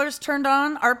sprinklers turned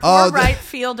on. Our poor right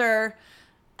fielder,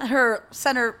 her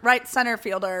right center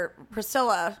fielder,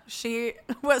 Priscilla, she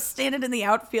was standing in the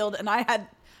outfield, and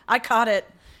I caught it.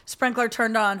 Sprinkler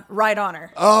turned on right on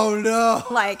her. Oh, no.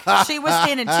 Like, she was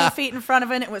standing 2 feet in front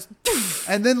of it, and it was...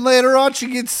 And then later on, she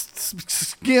gets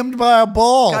skimmed by a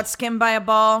ball. Got skimmed by a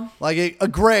ball. Like a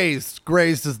grazed.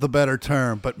 Grazed is the better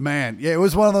term. But, man, yeah, it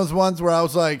was one of those ones where I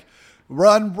was like,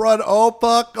 run,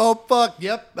 oh, fuck.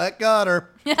 Yep, that got her.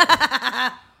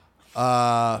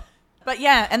 But,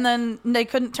 yeah, and then they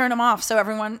couldn't turn them off, so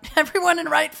everyone in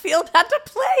right field had to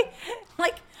play,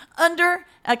 like, under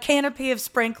a canopy of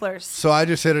sprinklers. So I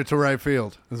just hit it to right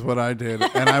field is what I did.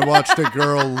 And I watched a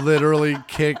girl literally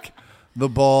kick the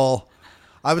ball.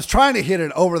 I was trying to hit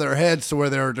it over their heads to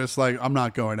where they were just like, I'm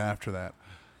not going after that.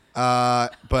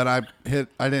 But I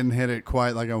didn't hit it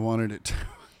quite like I wanted it to.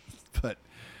 But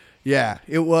yeah,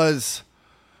 it was.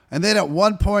 And then at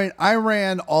one point I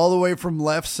ran all the way from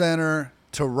left center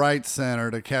to right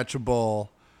center to catch a ball.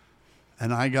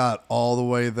 And I got all the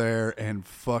way there and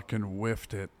fucking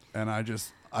whiffed it. And I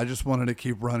just wanted to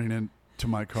keep running into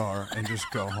my car and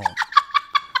just go home.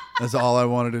 That's all I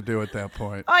wanted to do at that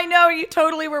point. I know, you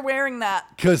totally were wearing that.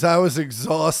 Because I was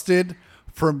exhausted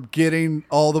from getting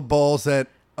all the balls that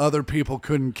other people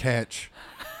couldn't catch.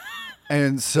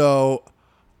 And so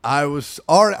I'm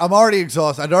already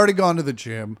exhausted. I'd already gone to the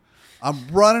gym. I'm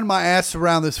running my ass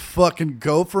around this fucking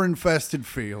gopher-infested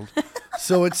field.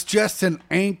 So it's just an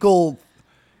ankle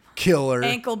killer.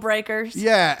 Ankle breakers.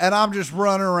 Yeah, and I'm just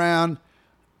running around,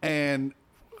 and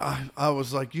I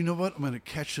was like, you know what? I'm going to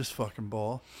catch this fucking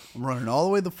ball. I'm running all the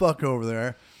way the fuck over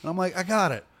there, and I'm like, I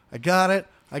got it.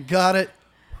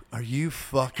 Are you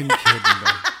fucking kidding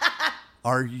me?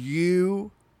 Are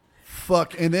you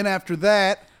And then after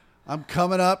that, I'm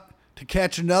coming up to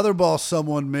catch another ball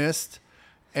someone missed,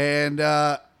 and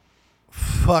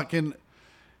fucking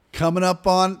coming up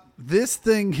on this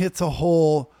thing hits a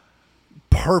hole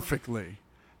perfectly,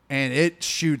 and it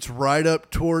shoots right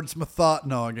up towards my thought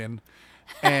noggin,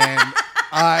 and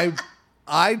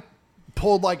I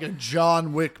pulled like a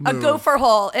John Wick move. A gopher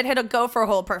hole. It hit a gopher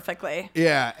hole perfectly.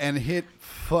 Yeah, and hit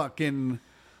fucking.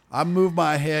 I moved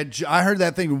my head. I heard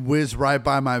that thing whiz right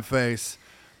by my face,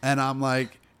 and I'm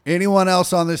like, anyone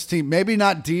else on this team? Maybe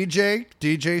not DJ.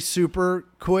 DJ's super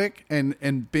quick and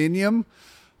Binyam,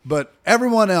 but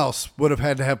everyone else would have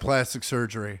had to have plastic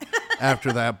surgery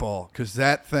after that ball, because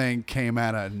that thing came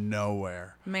out of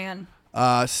nowhere. Man.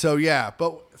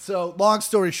 So long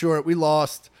story short, we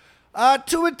lost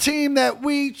to a team that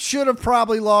we should have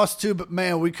probably lost to, but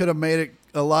man, we could have made it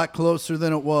a lot closer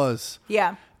than it was.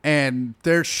 Yeah. And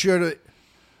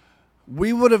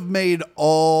we would have made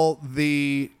all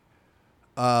the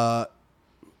not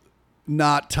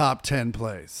top 10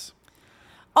 plays.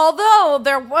 Although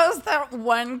there was that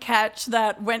one catch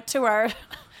that went to our...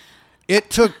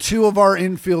 It took 2 of our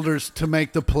infielders to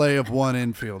make the play of one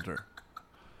infielder.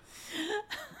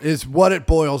 Is what it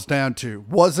boils down to.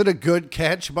 Was it a good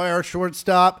catch by our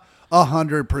shortstop?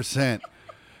 100%.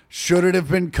 Should it have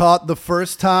been caught the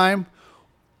first time?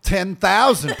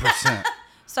 10,000%.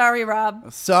 Sorry,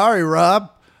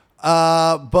 Rob.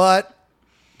 But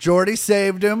Jordy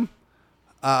saved him.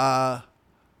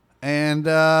 And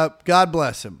God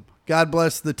bless him. God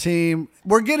bless the team.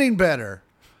 We're getting better.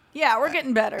 Yeah, we're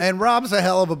getting better. And Rob's a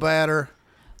hell of a batter.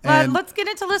 And let's get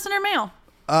into listener mail.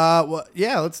 Well,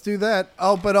 yeah, let's do that.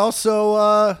 Oh, but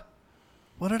also,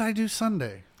 what did I do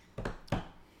Sunday?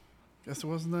 Guess it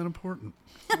wasn't that important.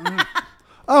 All right.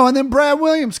 Oh, and then Brad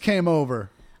Williams came over.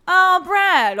 Oh,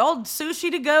 Brad. Old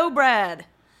sushi to go, Brad.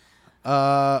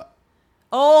 Old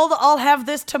I'll have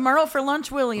this tomorrow for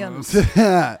lunch, Williams.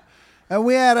 And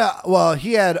we had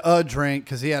he had a drink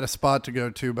because he had a spot to go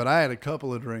to, but I had a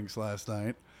couple of drinks last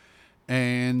night.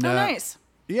 And nice.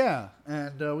 Yeah,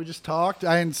 and we just talked.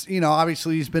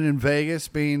 Obviously he's been in Vegas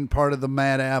being part of the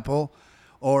Mad Apple,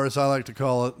 or as I like to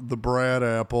call it, the Brad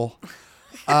Apple.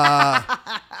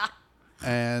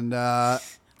 And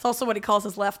it's also what he calls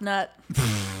his left nut.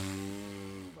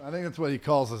 I think that's what he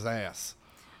calls his ass.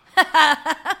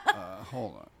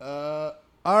 Hold on.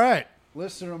 All right,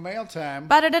 listener mail time.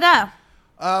 Ba-da-da-da.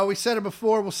 We said it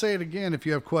before. We'll say it again. If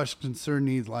you have questions, concern,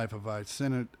 needs, life advice,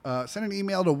 send an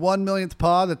email to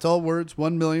 1millionthpod. That's all words.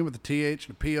 1 million with a TH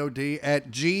and a POD at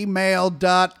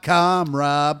gmail.com,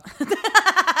 Rob.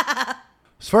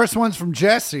 This first one's from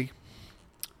Jesse.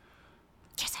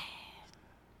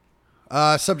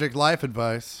 Subject life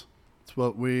advice. It's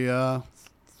what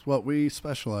we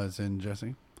specialize in,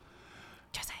 Jesse.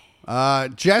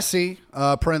 Jesse,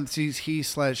 parentheses,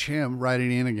 he/him,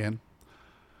 writing in again.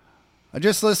 I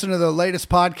just listened to the latest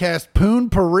podcast, Poon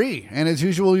Paris, and as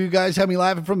usual, you guys have me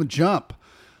laughing from the jump.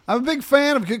 I'm a big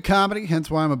fan of good comedy,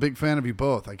 hence why I'm a big fan of you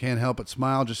both. I can't help but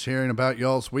smile just hearing about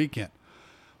y'all's weekend.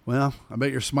 Well, I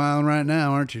bet you're smiling right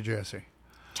now, aren't you, Jesse?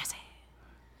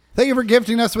 Thank you for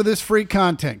gifting us with this free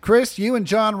content. Chris, you and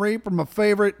John Reap are my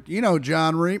favorite. You know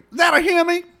John Reap. Is that a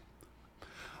Hemi?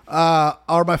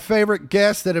 Are my favorite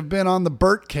guests that have been on the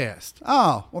Bertcast.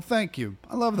 Oh, well, thank you.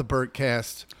 I love the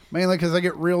Bertcast. Mainly because I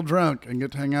get real drunk and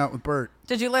get to hang out with Bert.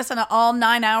 Did you listen to all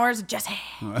 9 hours? Jesse.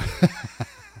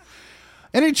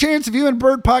 Any chance of you and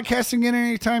Bert podcasting again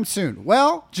anytime soon?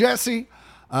 Well, Jesse,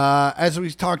 as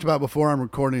we talked about before, I'm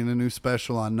recording a new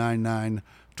special on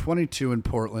 9/9/22 in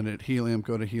Portland at Helium.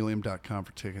 Go to helium.com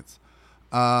for tickets.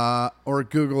 Or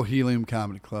Google Helium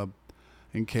Comedy Club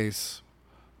in case.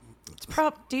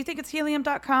 Do you think it's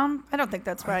helium.com? I don't think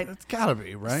that's right. It's got to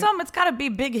be, right? It's got to be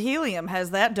Big Helium has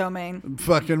that domain.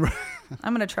 Fucking right.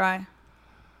 I'm going to try.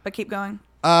 But keep going.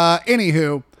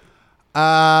 Anywho,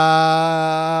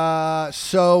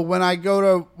 so when I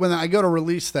go to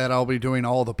release that, I'll be doing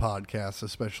all the podcasts,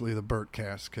 especially the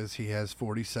Bertcast, because he has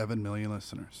 47 million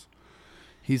listeners.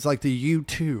 He's like the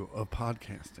U2 of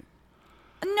podcasting.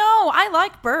 No, I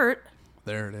like Bert.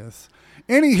 There it is.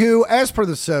 Anywho, as per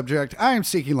the subject, I am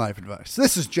seeking life advice.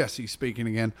 This is Jesse speaking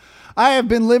again. I have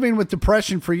been living with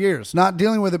depression for years, not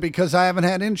dealing with it because I haven't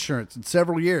had insurance in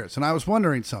several years, and I was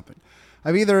wondering something.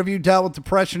 Have either of you dealt with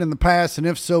depression in the past, and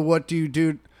if so, what do you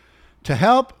do to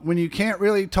help when you can't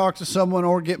really talk to someone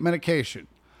or get medication?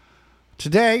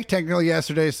 Today, technically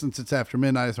yesterday, since it's after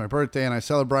midnight, is my birthday, and I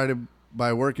celebrated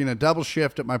by working a double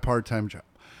shift at my part-time job.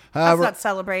 However, that's not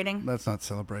celebrating. That's not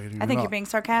celebrating. I think you're being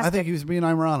sarcastic. I think he was being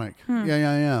ironic.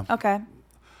 Yeah. Okay.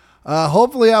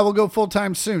 Hopefully I will go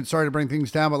full-time soon. Sorry to bring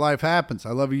things down, but life happens. I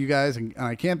love you guys, and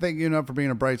I can't thank you enough for being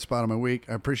a bright spot of my week.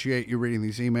 I appreciate you reading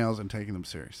these emails and taking them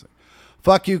seriously.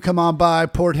 Fuck you, come on by,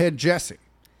 Porthead Jesse.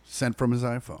 Sent from his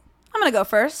iPhone. I'm going to go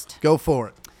first. Go for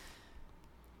it.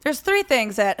 There's 3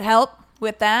 things that help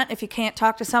with that if you can't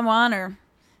talk to someone or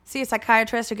see a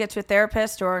psychiatrist or get to a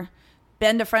therapist or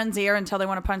bend a friend's ear until they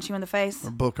want to punch you in the face. Or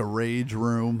book a rage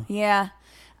room. Yeah.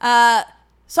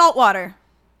 Salt water.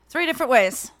 3 different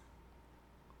ways.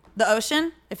 The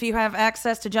ocean, if you have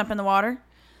access to jump in the water.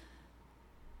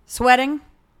 Sweating.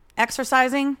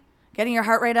 Exercising. Getting your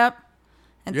heart rate up.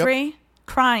 And 3,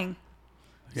 crying.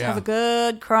 So have a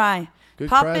good cry.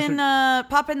 Pop in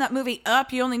that movie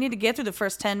Up. You only need to get through the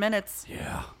first 10 minutes.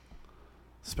 Yeah.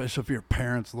 Especially if your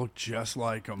parents look just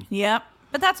like them. Yep.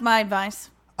 But that's my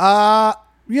advice. I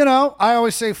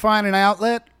always say find an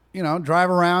outlet. Drive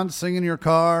around, sing in your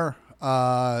car.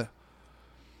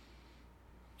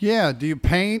 Do you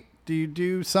paint? Do you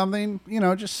do something?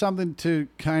 Just something to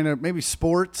kind of, maybe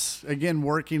sports. Again,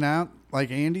 working out, like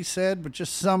Andi said, but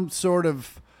just some sort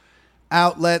of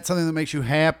outlet, something that makes you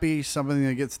happy, something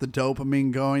that gets the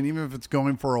dopamine going, even if it's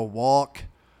going for a walk.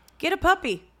 Get a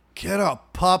puppy.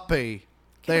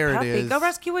 There it is. Go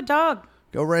rescue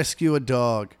a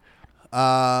dog.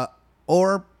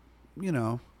 Or,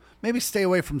 maybe stay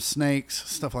away from snakes,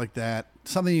 stuff like that.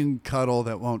 Something you can cuddle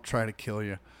that won't try to kill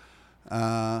you.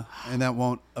 And that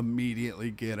won't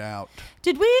immediately get out.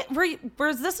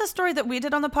 Was this a story that we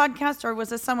did on the podcast, or was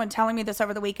this someone telling me this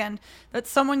over the weekend, that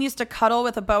someone used to cuddle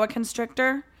with a boa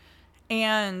constrictor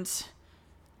and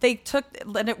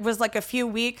and it was like a few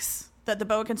weeks that the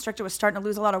boa constrictor was starting to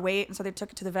lose a lot of weight, and so they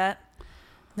took it to the vet.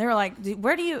 They were like,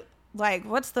 like,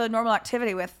 what's the normal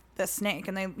activity with this snake?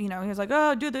 And they, he was like,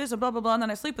 oh, do this, blah, blah, blah. And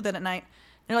then I sleep with it at night.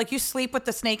 They're like, you sleep with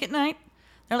the snake at night?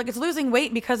 They're like, it's losing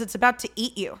weight because it's about to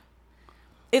eat you.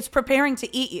 It's preparing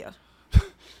to eat you.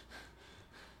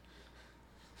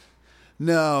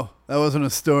 No, that wasn't a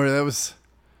story. That was...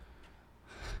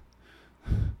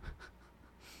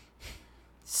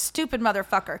 Stupid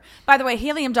motherfucker. By the way,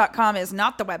 helium.com is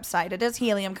not the website. It is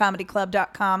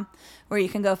heliumcomedyclub.com, where you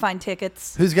can go find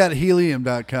tickets. Who's got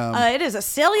helium.com? It is a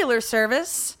cellular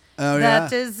service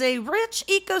that is a rich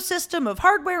ecosystem of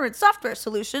hardware and software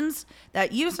solutions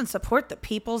that use and support the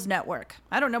people's network.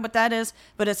 I don't know what that is,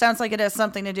 but it sounds like it has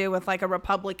something to do with like a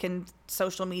Republican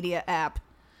social media app.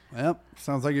 Yep.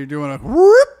 Sounds like you're doing a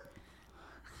whoop.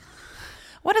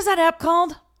 What is that app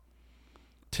called?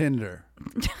 Tinder.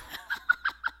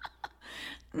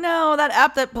 No, that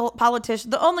app that politicians,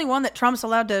 the only one that Trump's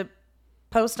allowed to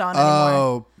post on anymore.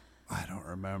 Oh, I don't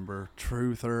remember.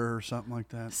 Truther or something like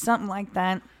that. Something like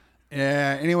that.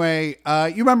 Yeah. Anyway,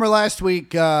 you remember last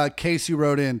week, Casey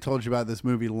wrote in, told you about this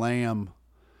movie Lamb.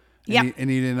 Yeah. And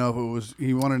he didn't know if it was,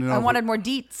 he wanted to know. I wanted more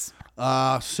deets.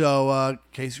 So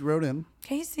Casey wrote in.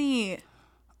 Casey.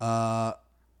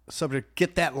 Subject,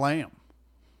 get that lamb.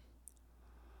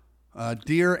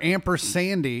 Dear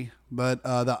Ampersandy, but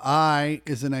the I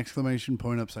is an exclamation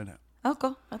point upside down. Oh,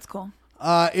 cool. That's cool.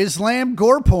 Is lamb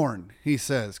gore porn? He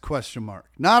says, question mark.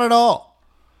 Not at all.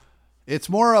 It's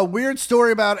more a weird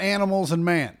story about animals and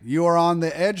man. You are on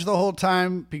the edge the whole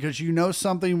time because you know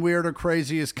something weird or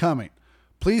crazy is coming.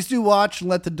 Please do watch and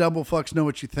let the double fucks know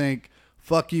what you think.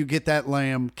 Fuck you, get that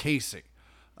lamb, Casey.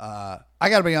 I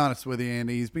got to be honest with you,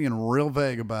 Andy. He's being real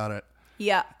vague about it.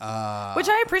 Yeah. Which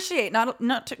I appreciate.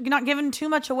 Not giving too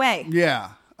much away.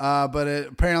 Yeah. But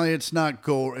apparently it's not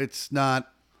gore. It's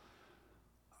not.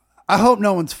 I hope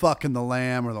no one's fucking the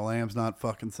lamb or the lamb's not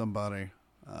fucking somebody.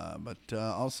 But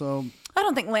also, I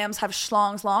don't think lambs have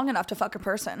schlongs long enough to fuck a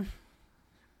person.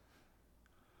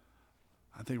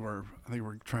 I think we're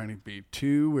trying to be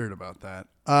too weird about that.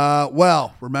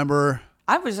 Well, remember,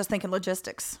 I was just thinking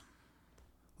logistics.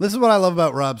 This is what I love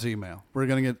about Rob's email. We're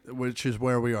gonna get, which is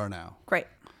where we are now. Great.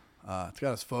 It's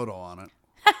got his photo on it,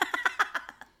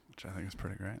 which I think is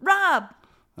pretty great. Rob.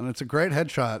 And it's a great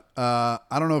headshot.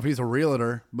 I don't know if he's a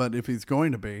realtor, but if he's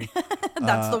going to be,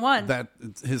 that's the one. That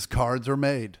his cards are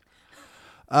made.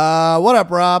 What up,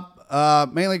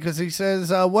 Rob? Mainly because he says,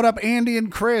 "What up, Andy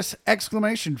and Chris!"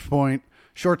 Exclamation point.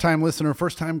 Short time listener,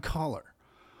 first time caller.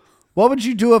 What would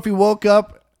you do if you woke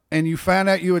up and you found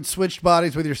out you had switched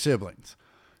bodies with your siblings?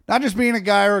 Not just being a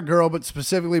guy or a girl, but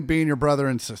specifically being your brother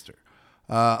and sister.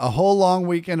 A whole long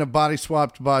weekend of body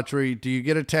swap debauchery. Do you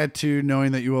get a tattoo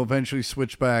knowing that you will eventually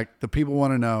switch back? The people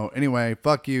want to know. Anyway,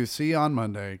 fuck you. See you on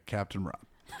Monday, Captain Rob.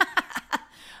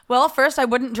 Well, first, I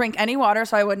wouldn't drink any water,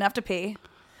 so I wouldn't have to pee.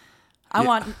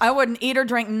 I wouldn't eat or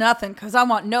drink nothing because I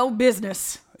want no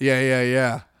business.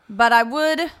 Yeah. But I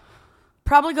would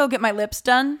probably go get my lips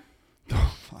done.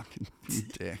 Oh, fucking you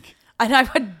dick. And I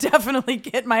would definitely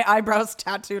get my eyebrows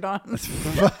tattooed on.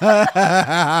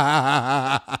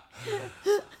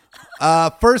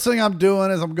 First thing I'm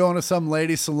doing is I'm going to some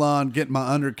lady salon, getting my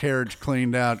undercarriage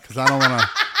cleaned out because I don't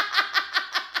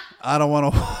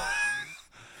want to.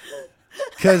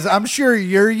 Because I'm sure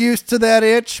you're used to that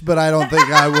itch, but I don't think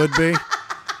I would be.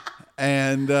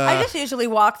 And I just usually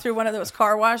walk through one of those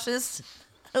car washes,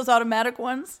 those automatic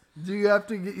ones. Do you have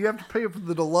to pay for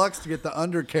the deluxe to get the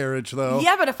undercarriage though?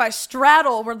 Yeah, but if I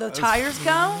straddle where the tires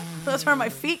go, that's where my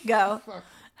feet go.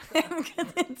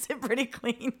 It's pretty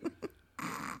clean.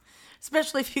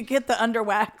 Especially if you get the under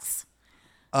wax.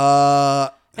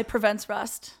 It prevents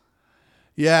rust.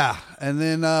 Yeah. And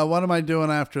then what am I doing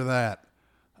after that?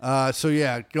 So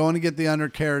yeah, going to get the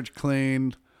undercarriage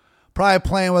cleaned. Probably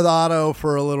playing with Otto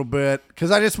for a little bit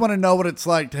because I just want to know what it's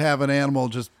like to have an animal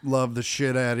just love the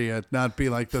shit out of you, not be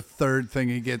like the third thing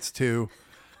he gets to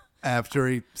after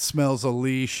he smells a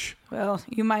leash. Well,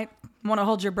 you might want to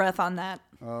hold your breath on that.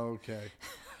 Okay.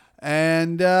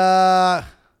 And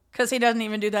because he doesn't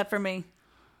even do that for me.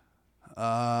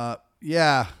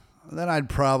 Yeah. Then I'd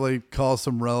probably call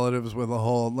some relatives with a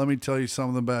whole, let me tell you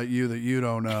something about you that you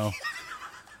don't know.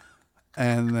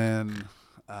 And then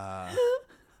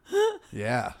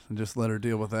yeah, and just let her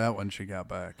deal with that when she got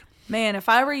back. Man, if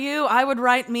I were you, I would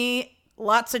write me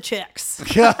lots of checks.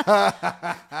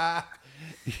 Yeah.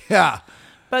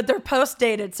 But they're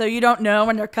post-dated, so you don't know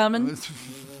when they're coming.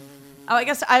 Oh, I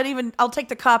guess I'll take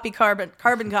the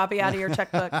carbon copy out of your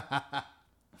checkbook.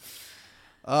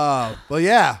 Well,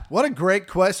 yeah. What a great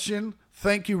question.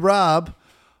 Thank you, Rob.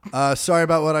 Sorry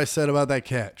about what I said about that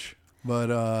catch,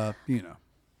 but he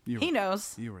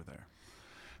knows. You were there.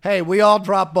 Hey, we all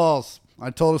drop balls. I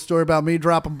told a story about me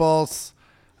dropping balls.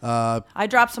 I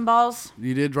dropped some balls.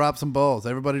 You did drop some balls.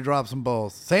 Everybody dropped some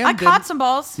balls. Sam I didn't. caught some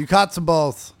balls. You caught some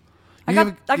balls. I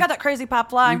got that crazy pop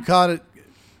fly. You caught it.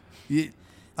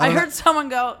 I heard someone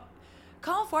go,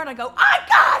 call for it. I go, I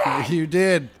got it. You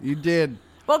did.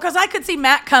 Well, because I could see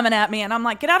Matt coming at me, and I'm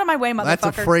like, get out of my way, motherfucker. That's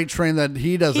a freight train that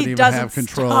he doesn't even have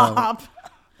control of.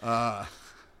 Oh,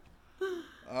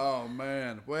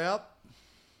 man. Well,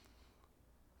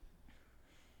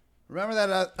 remember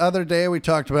that other day we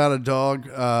talked about a dog?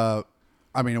 I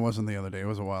mean, it wasn't the other day. It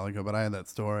was a while ago, but I had that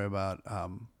story about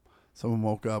someone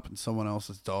woke up and someone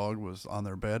else's dog was on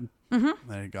their bed. Mm-hmm.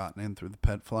 They had gotten in through the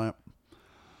pet flap.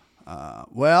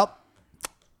 Well,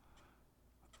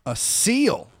 a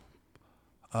seal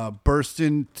burst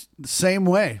in the same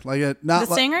way. Not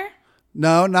the singer?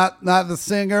 No, not the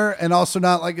singer, and also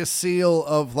not like a seal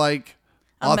of like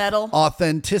metal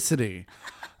authenticity.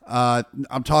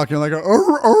 I'm talking like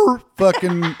a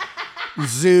fucking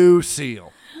zoo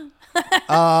seal.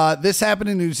 This happened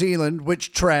in New Zealand,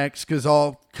 which tracks because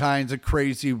all kinds of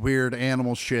crazy, weird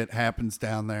animal shit happens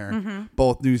down there,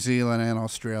 both New Zealand and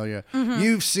Australia.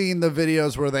 You've seen the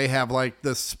videos where they have like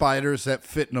the spiders that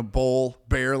fit in a bowl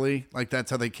barely, like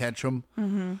that's how they catch them.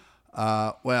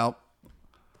 Well,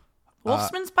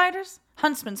 Wolfsman spiders?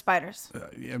 Huntsman spiders.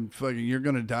 You're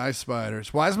gonna die,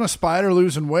 spiders. Why is my spider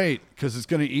losing weight? Because it's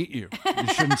gonna eat you. You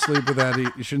shouldn't sleep with that.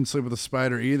 You shouldn't sleep with a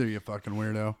spider either. You fucking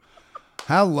weirdo.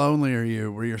 How lonely are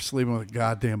you where you're sleeping with a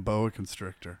goddamn boa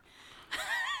constrictor?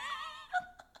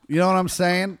 You know what I'm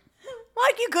saying?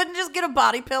 Like you couldn't just get a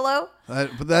body pillow?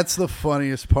 But that's the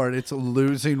funniest part. It's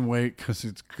losing weight because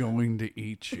it's going to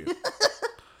eat you.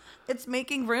 It's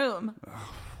making room.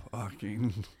 Oh,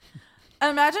 fucking.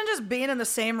 Imagine just being in the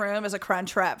same room as a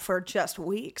crunch wrap for just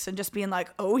weeks and just being like,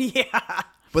 oh yeah.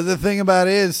 But the thing about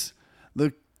it is,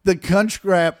 the crunch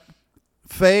wrap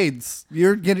fades.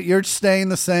 You're staying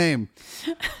the same.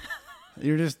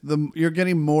 You're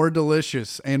getting more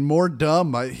delicious and more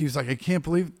dumb. He's like, I can't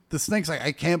believe the snake's like,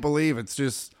 I can't believe it's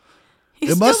just.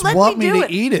 It must want me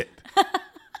to eat it.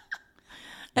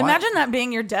 Imagine that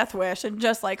being your death wish and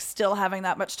just like still having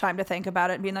that much time to think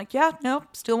about it and being like, yeah, nope,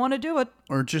 still want to do it.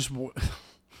 Or just.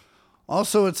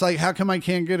 Also, it's like, how come I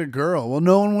can't get a girl? Well,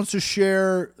 no one wants to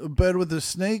share a bed with a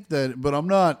snake. But I'm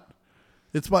not.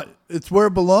 It's where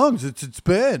it belongs. It's its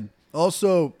bed.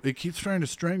 Also, it keeps trying to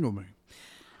strangle me.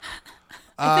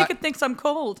 I think it thinks I'm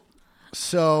cold.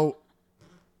 So,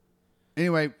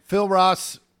 anyway, Phil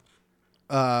Ross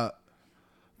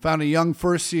found a young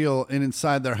fur seal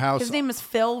inside their house. His name is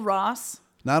Phil Ross.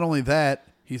 Not only that,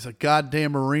 he's a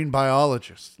goddamn marine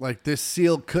biologist. Like, this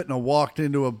seal couldn't have walked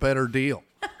into a better deal.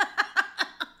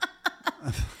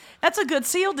 That's a good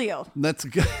seal deal. That's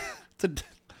good.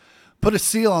 Put a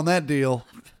seal on that deal.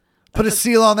 Put a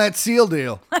seal on that seal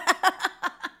deal.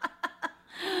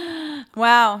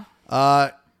 Wow.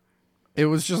 It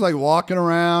was just like walking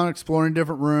around, exploring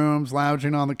different rooms,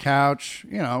 lounging on the couch,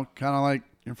 you know, kind of like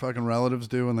your fucking relatives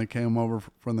do when they come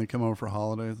over for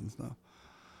holidays and stuff.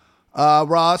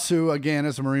 Ross, who again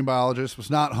is a marine biologist, was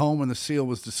not home when the seal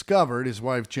was discovered. His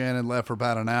wife Jen had left for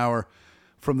about an hour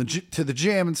to the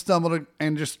gym and stumbled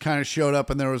and just kind of showed up,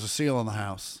 and there was a seal in the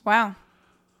house. Wow.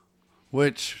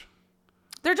 Which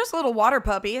they're just little water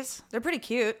puppies. They're pretty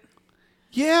cute.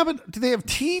 Yeah, but do they have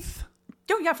teeth?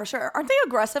 Oh, yeah, for sure. Aren't they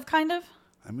aggressive, kind of?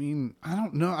 I mean, I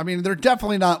don't know. I mean, they're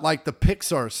definitely not like the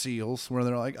Pixar seals where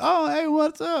they're like, oh, hey,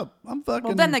 what's up? I'm fucking...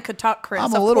 Well, then they could talk, Chris.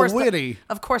 I'm a little witty.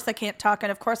 Of course they can't talk,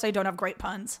 and of course they don't have great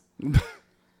puns. You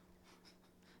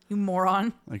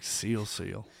moron. Like seal.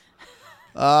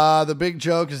 The big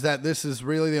joke is that this is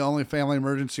really the only family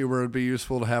emergency where it would be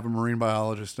useful to have a marine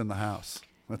biologist in the house.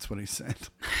 That's what he said.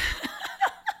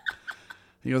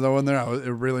 He goes, I went there. I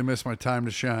really missed my time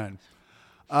to shine.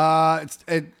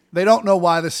 They don't know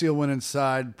why the seal went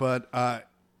inside, but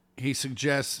he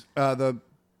suggests the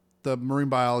marine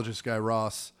biologist guy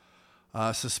Ross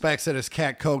suspects that his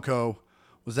cat Coco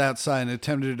was outside and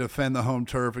attempted to defend the home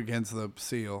turf against the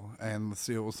seal, and the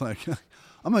seal was like,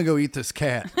 "I'm gonna go eat this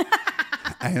cat."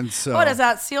 And so, what is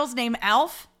that seal's name?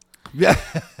 Alf? Yeah,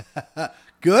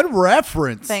 good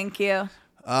reference. Thank you.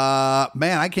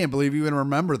 Man, I can't believe you even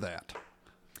remember that.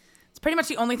 It's pretty much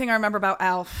the only thing I remember about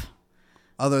Alf.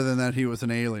 Other than that, he was an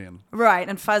alien. Right,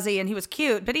 and fuzzy, and he was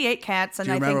cute, but he ate cats. And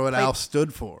Do you remember what Alf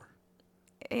stood for?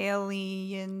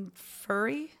 Alien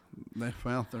furry? They're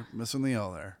missing the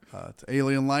L there. It's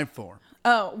alien life form.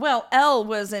 Oh, well, L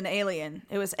was an alien.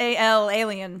 It was A-L,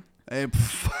 alien.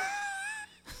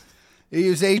 He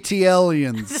used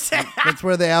AT-aliens. That's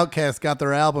where the Outcasts got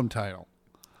their album title.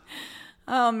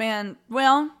 Oh, man.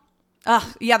 Well,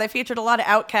 yeah, they featured a lot of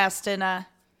Outcast in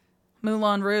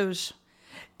Moulin Rouge.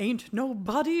 Ain't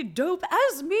nobody dope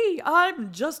as me.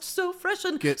 I'm just so fresh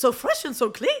and so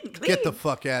clean. Get the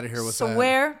fuck out of here with that.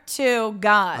 Swear to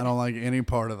God. I don't like any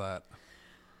part of that.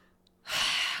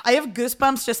 I have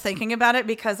goosebumps just thinking about it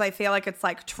because I feel like it's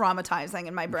like traumatizing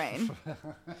in my brain.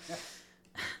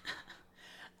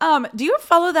 Do you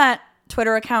follow that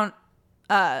Twitter account,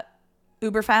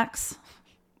 Uberfax?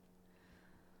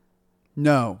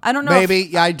 No. I don't know. Maybe.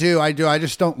 Yeah, I do. I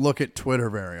just don't look at Twitter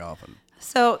very often.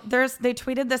 So they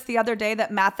tweeted this the other day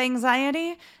that math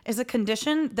anxiety is a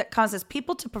condition that causes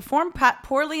people to perform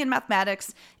poorly in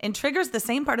mathematics and triggers the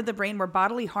same part of the brain where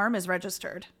bodily harm is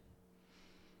registered.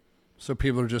 So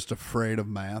people are just afraid of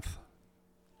math?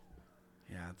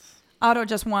 Yeah, it's... Otto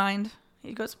just whined.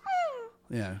 He goes,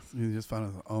 Yeah, he just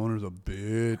found his owner's a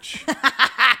bitch.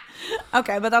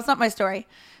 Okay, but that's not my story.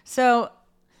 So,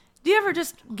 do you ever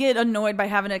just get annoyed by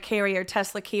having to carry your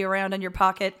Tesla key around in your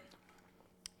pocket?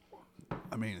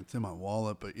 I mean, it's in my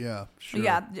wallet, but yeah, sure.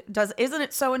 Yeah, isn't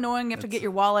it so annoying you have to get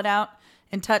your wallet out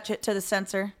and touch it to the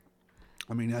sensor?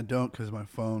 I mean, I don't because my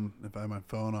phone, if I have my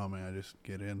phone on me, I just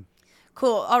get in.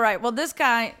 Cool. All right. Well, this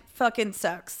guy fucking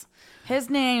sucks. His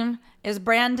name is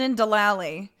Brandon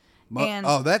Delally. And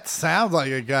that sounds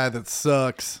like a guy that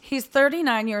sucks. He's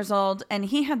 39 years old, and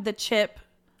he had the chip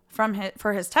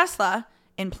for his Tesla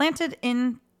implanted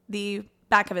in the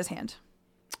back of his hand.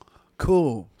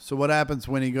 Cool. So what happens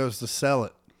when he goes to sell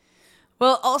it?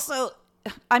 Well, also,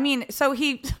 I mean,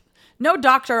 no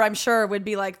doctor, I'm sure, would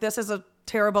be like, this is a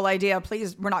terrible idea.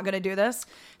 Please, we're not going to do this.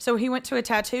 So he went to a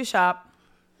tattoo shop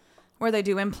where they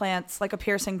do implants, like a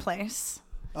piercing place.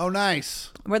 Oh,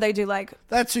 nice. Where they do like...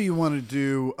 That's who you want to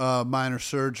do minor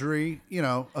surgery. You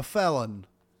know, a felon.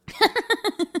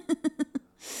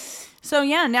 So,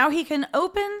 yeah, now he can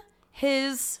open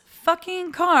his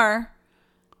fucking car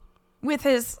with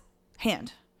his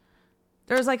hand.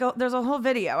 There's a whole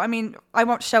video. I mean, I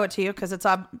won't show it to you because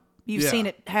you've seen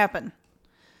it happen.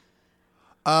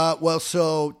 Well,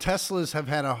 so Teslas have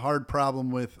had a hard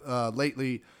problem with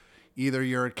lately either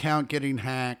your account getting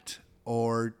hacked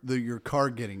or your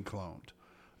card getting cloned.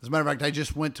 As a matter of fact, I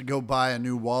just went to go buy a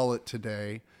new wallet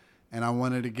today, and I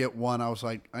wanted to get one. I was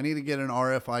like, I need to get an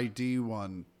RFID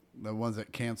one, the ones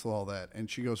that cancel all that. And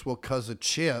she goes, well, because of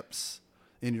chips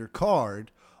in your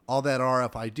card, all that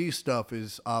RFID stuff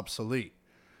is obsolete.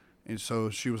 And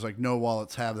so she was like, no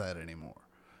wallets have that anymore.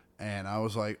 And I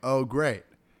was like, oh, great.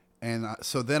 And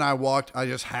so then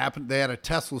they had a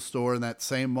Tesla store in that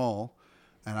same mall.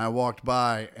 And I walked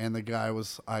by, and the guy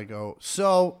I go,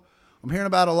 so I'm hearing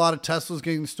about a lot of Teslas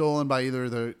getting stolen by either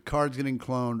the cards getting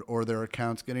cloned or their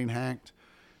accounts getting hacked.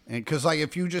 And because, like,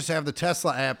 if you just have the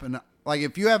Tesla app, and like,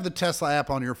 if you have the Tesla app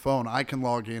on your phone, I can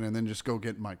log in and then just go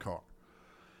get in my car.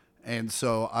 And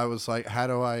so I was like, how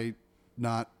do I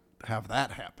not have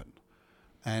that happen?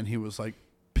 And he was like,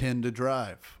 pin to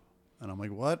drive. And I'm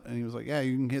like, what? And he was like, yeah,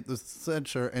 you can hit the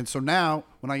sensor. And so now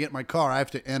when I get in my car, I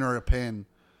have to enter a pin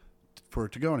for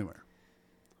it to go anywhere.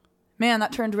 Man,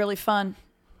 that turned really fun.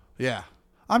 Yeah.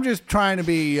 I'm just trying to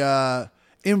be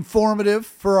informative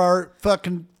for our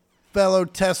fucking fellow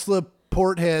Tesla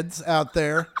port heads out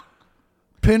there.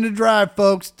 Pin to drive,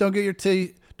 folks. Don't get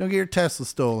your Tesla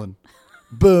stolen.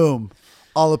 Boom.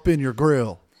 All up in your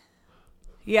grill.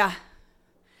 Yeah.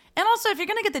 And also, if you're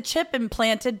going to get the chip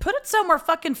implanted, put it somewhere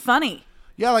fucking funny.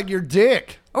 Yeah, like your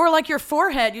dick. Or like your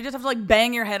forehead. You just have to like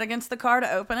bang your head against the car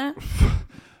to open it.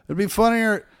 It'd be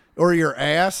funnier. Or your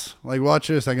ass. Like, watch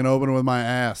this. I can open it with my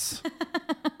ass.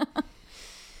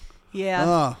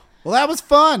 Yeah. Well, that was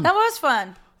fun. That was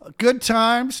fun. Good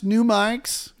times. New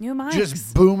mics.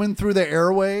 Just booming through the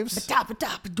airwaves.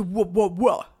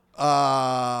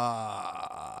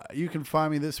 You can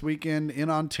find me this weekend in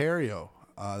Ontario.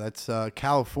 That's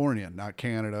California, not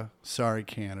Canada. Sorry,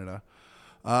 Canada.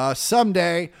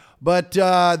 Someday. But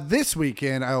this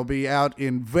weekend, I'll be out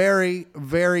in very,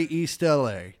 very East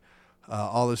LA.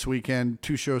 All this weekend.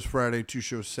 2 shows Friday, 2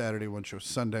 shows Saturday, 1 show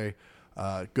Sunday.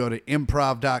 Go to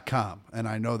improv.com. And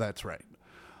I know that's right.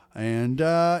 And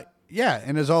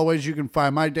and as always, you can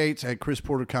find my dates at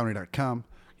chrisportercomedy.com.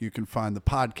 You can find the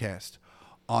podcast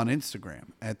on Instagram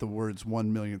at the words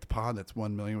 1 millionth pod. That's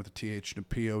 1 million with a TH and a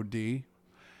POD.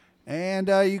 And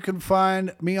you can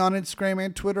find me on Instagram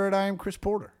and Twitter at I am Chris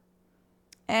Porter.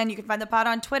 And you can find the pod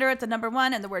on Twitter at the number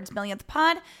 1 and the words millionth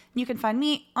pod. You can find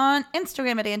me on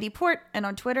Instagram at Andi Port and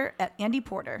on Twitter at Andi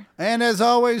Porter. And as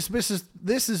always, this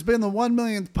has been the 1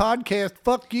 millionth podcast.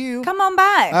 Fuck you. Come on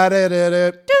by.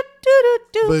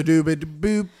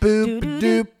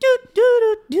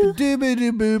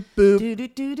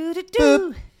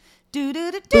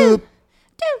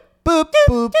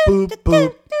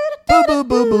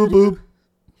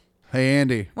 Hey,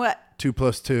 Andy. What? 2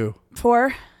 + 2.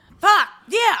 4. Fuck.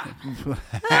 Yeah.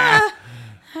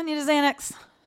 I need a Xanax.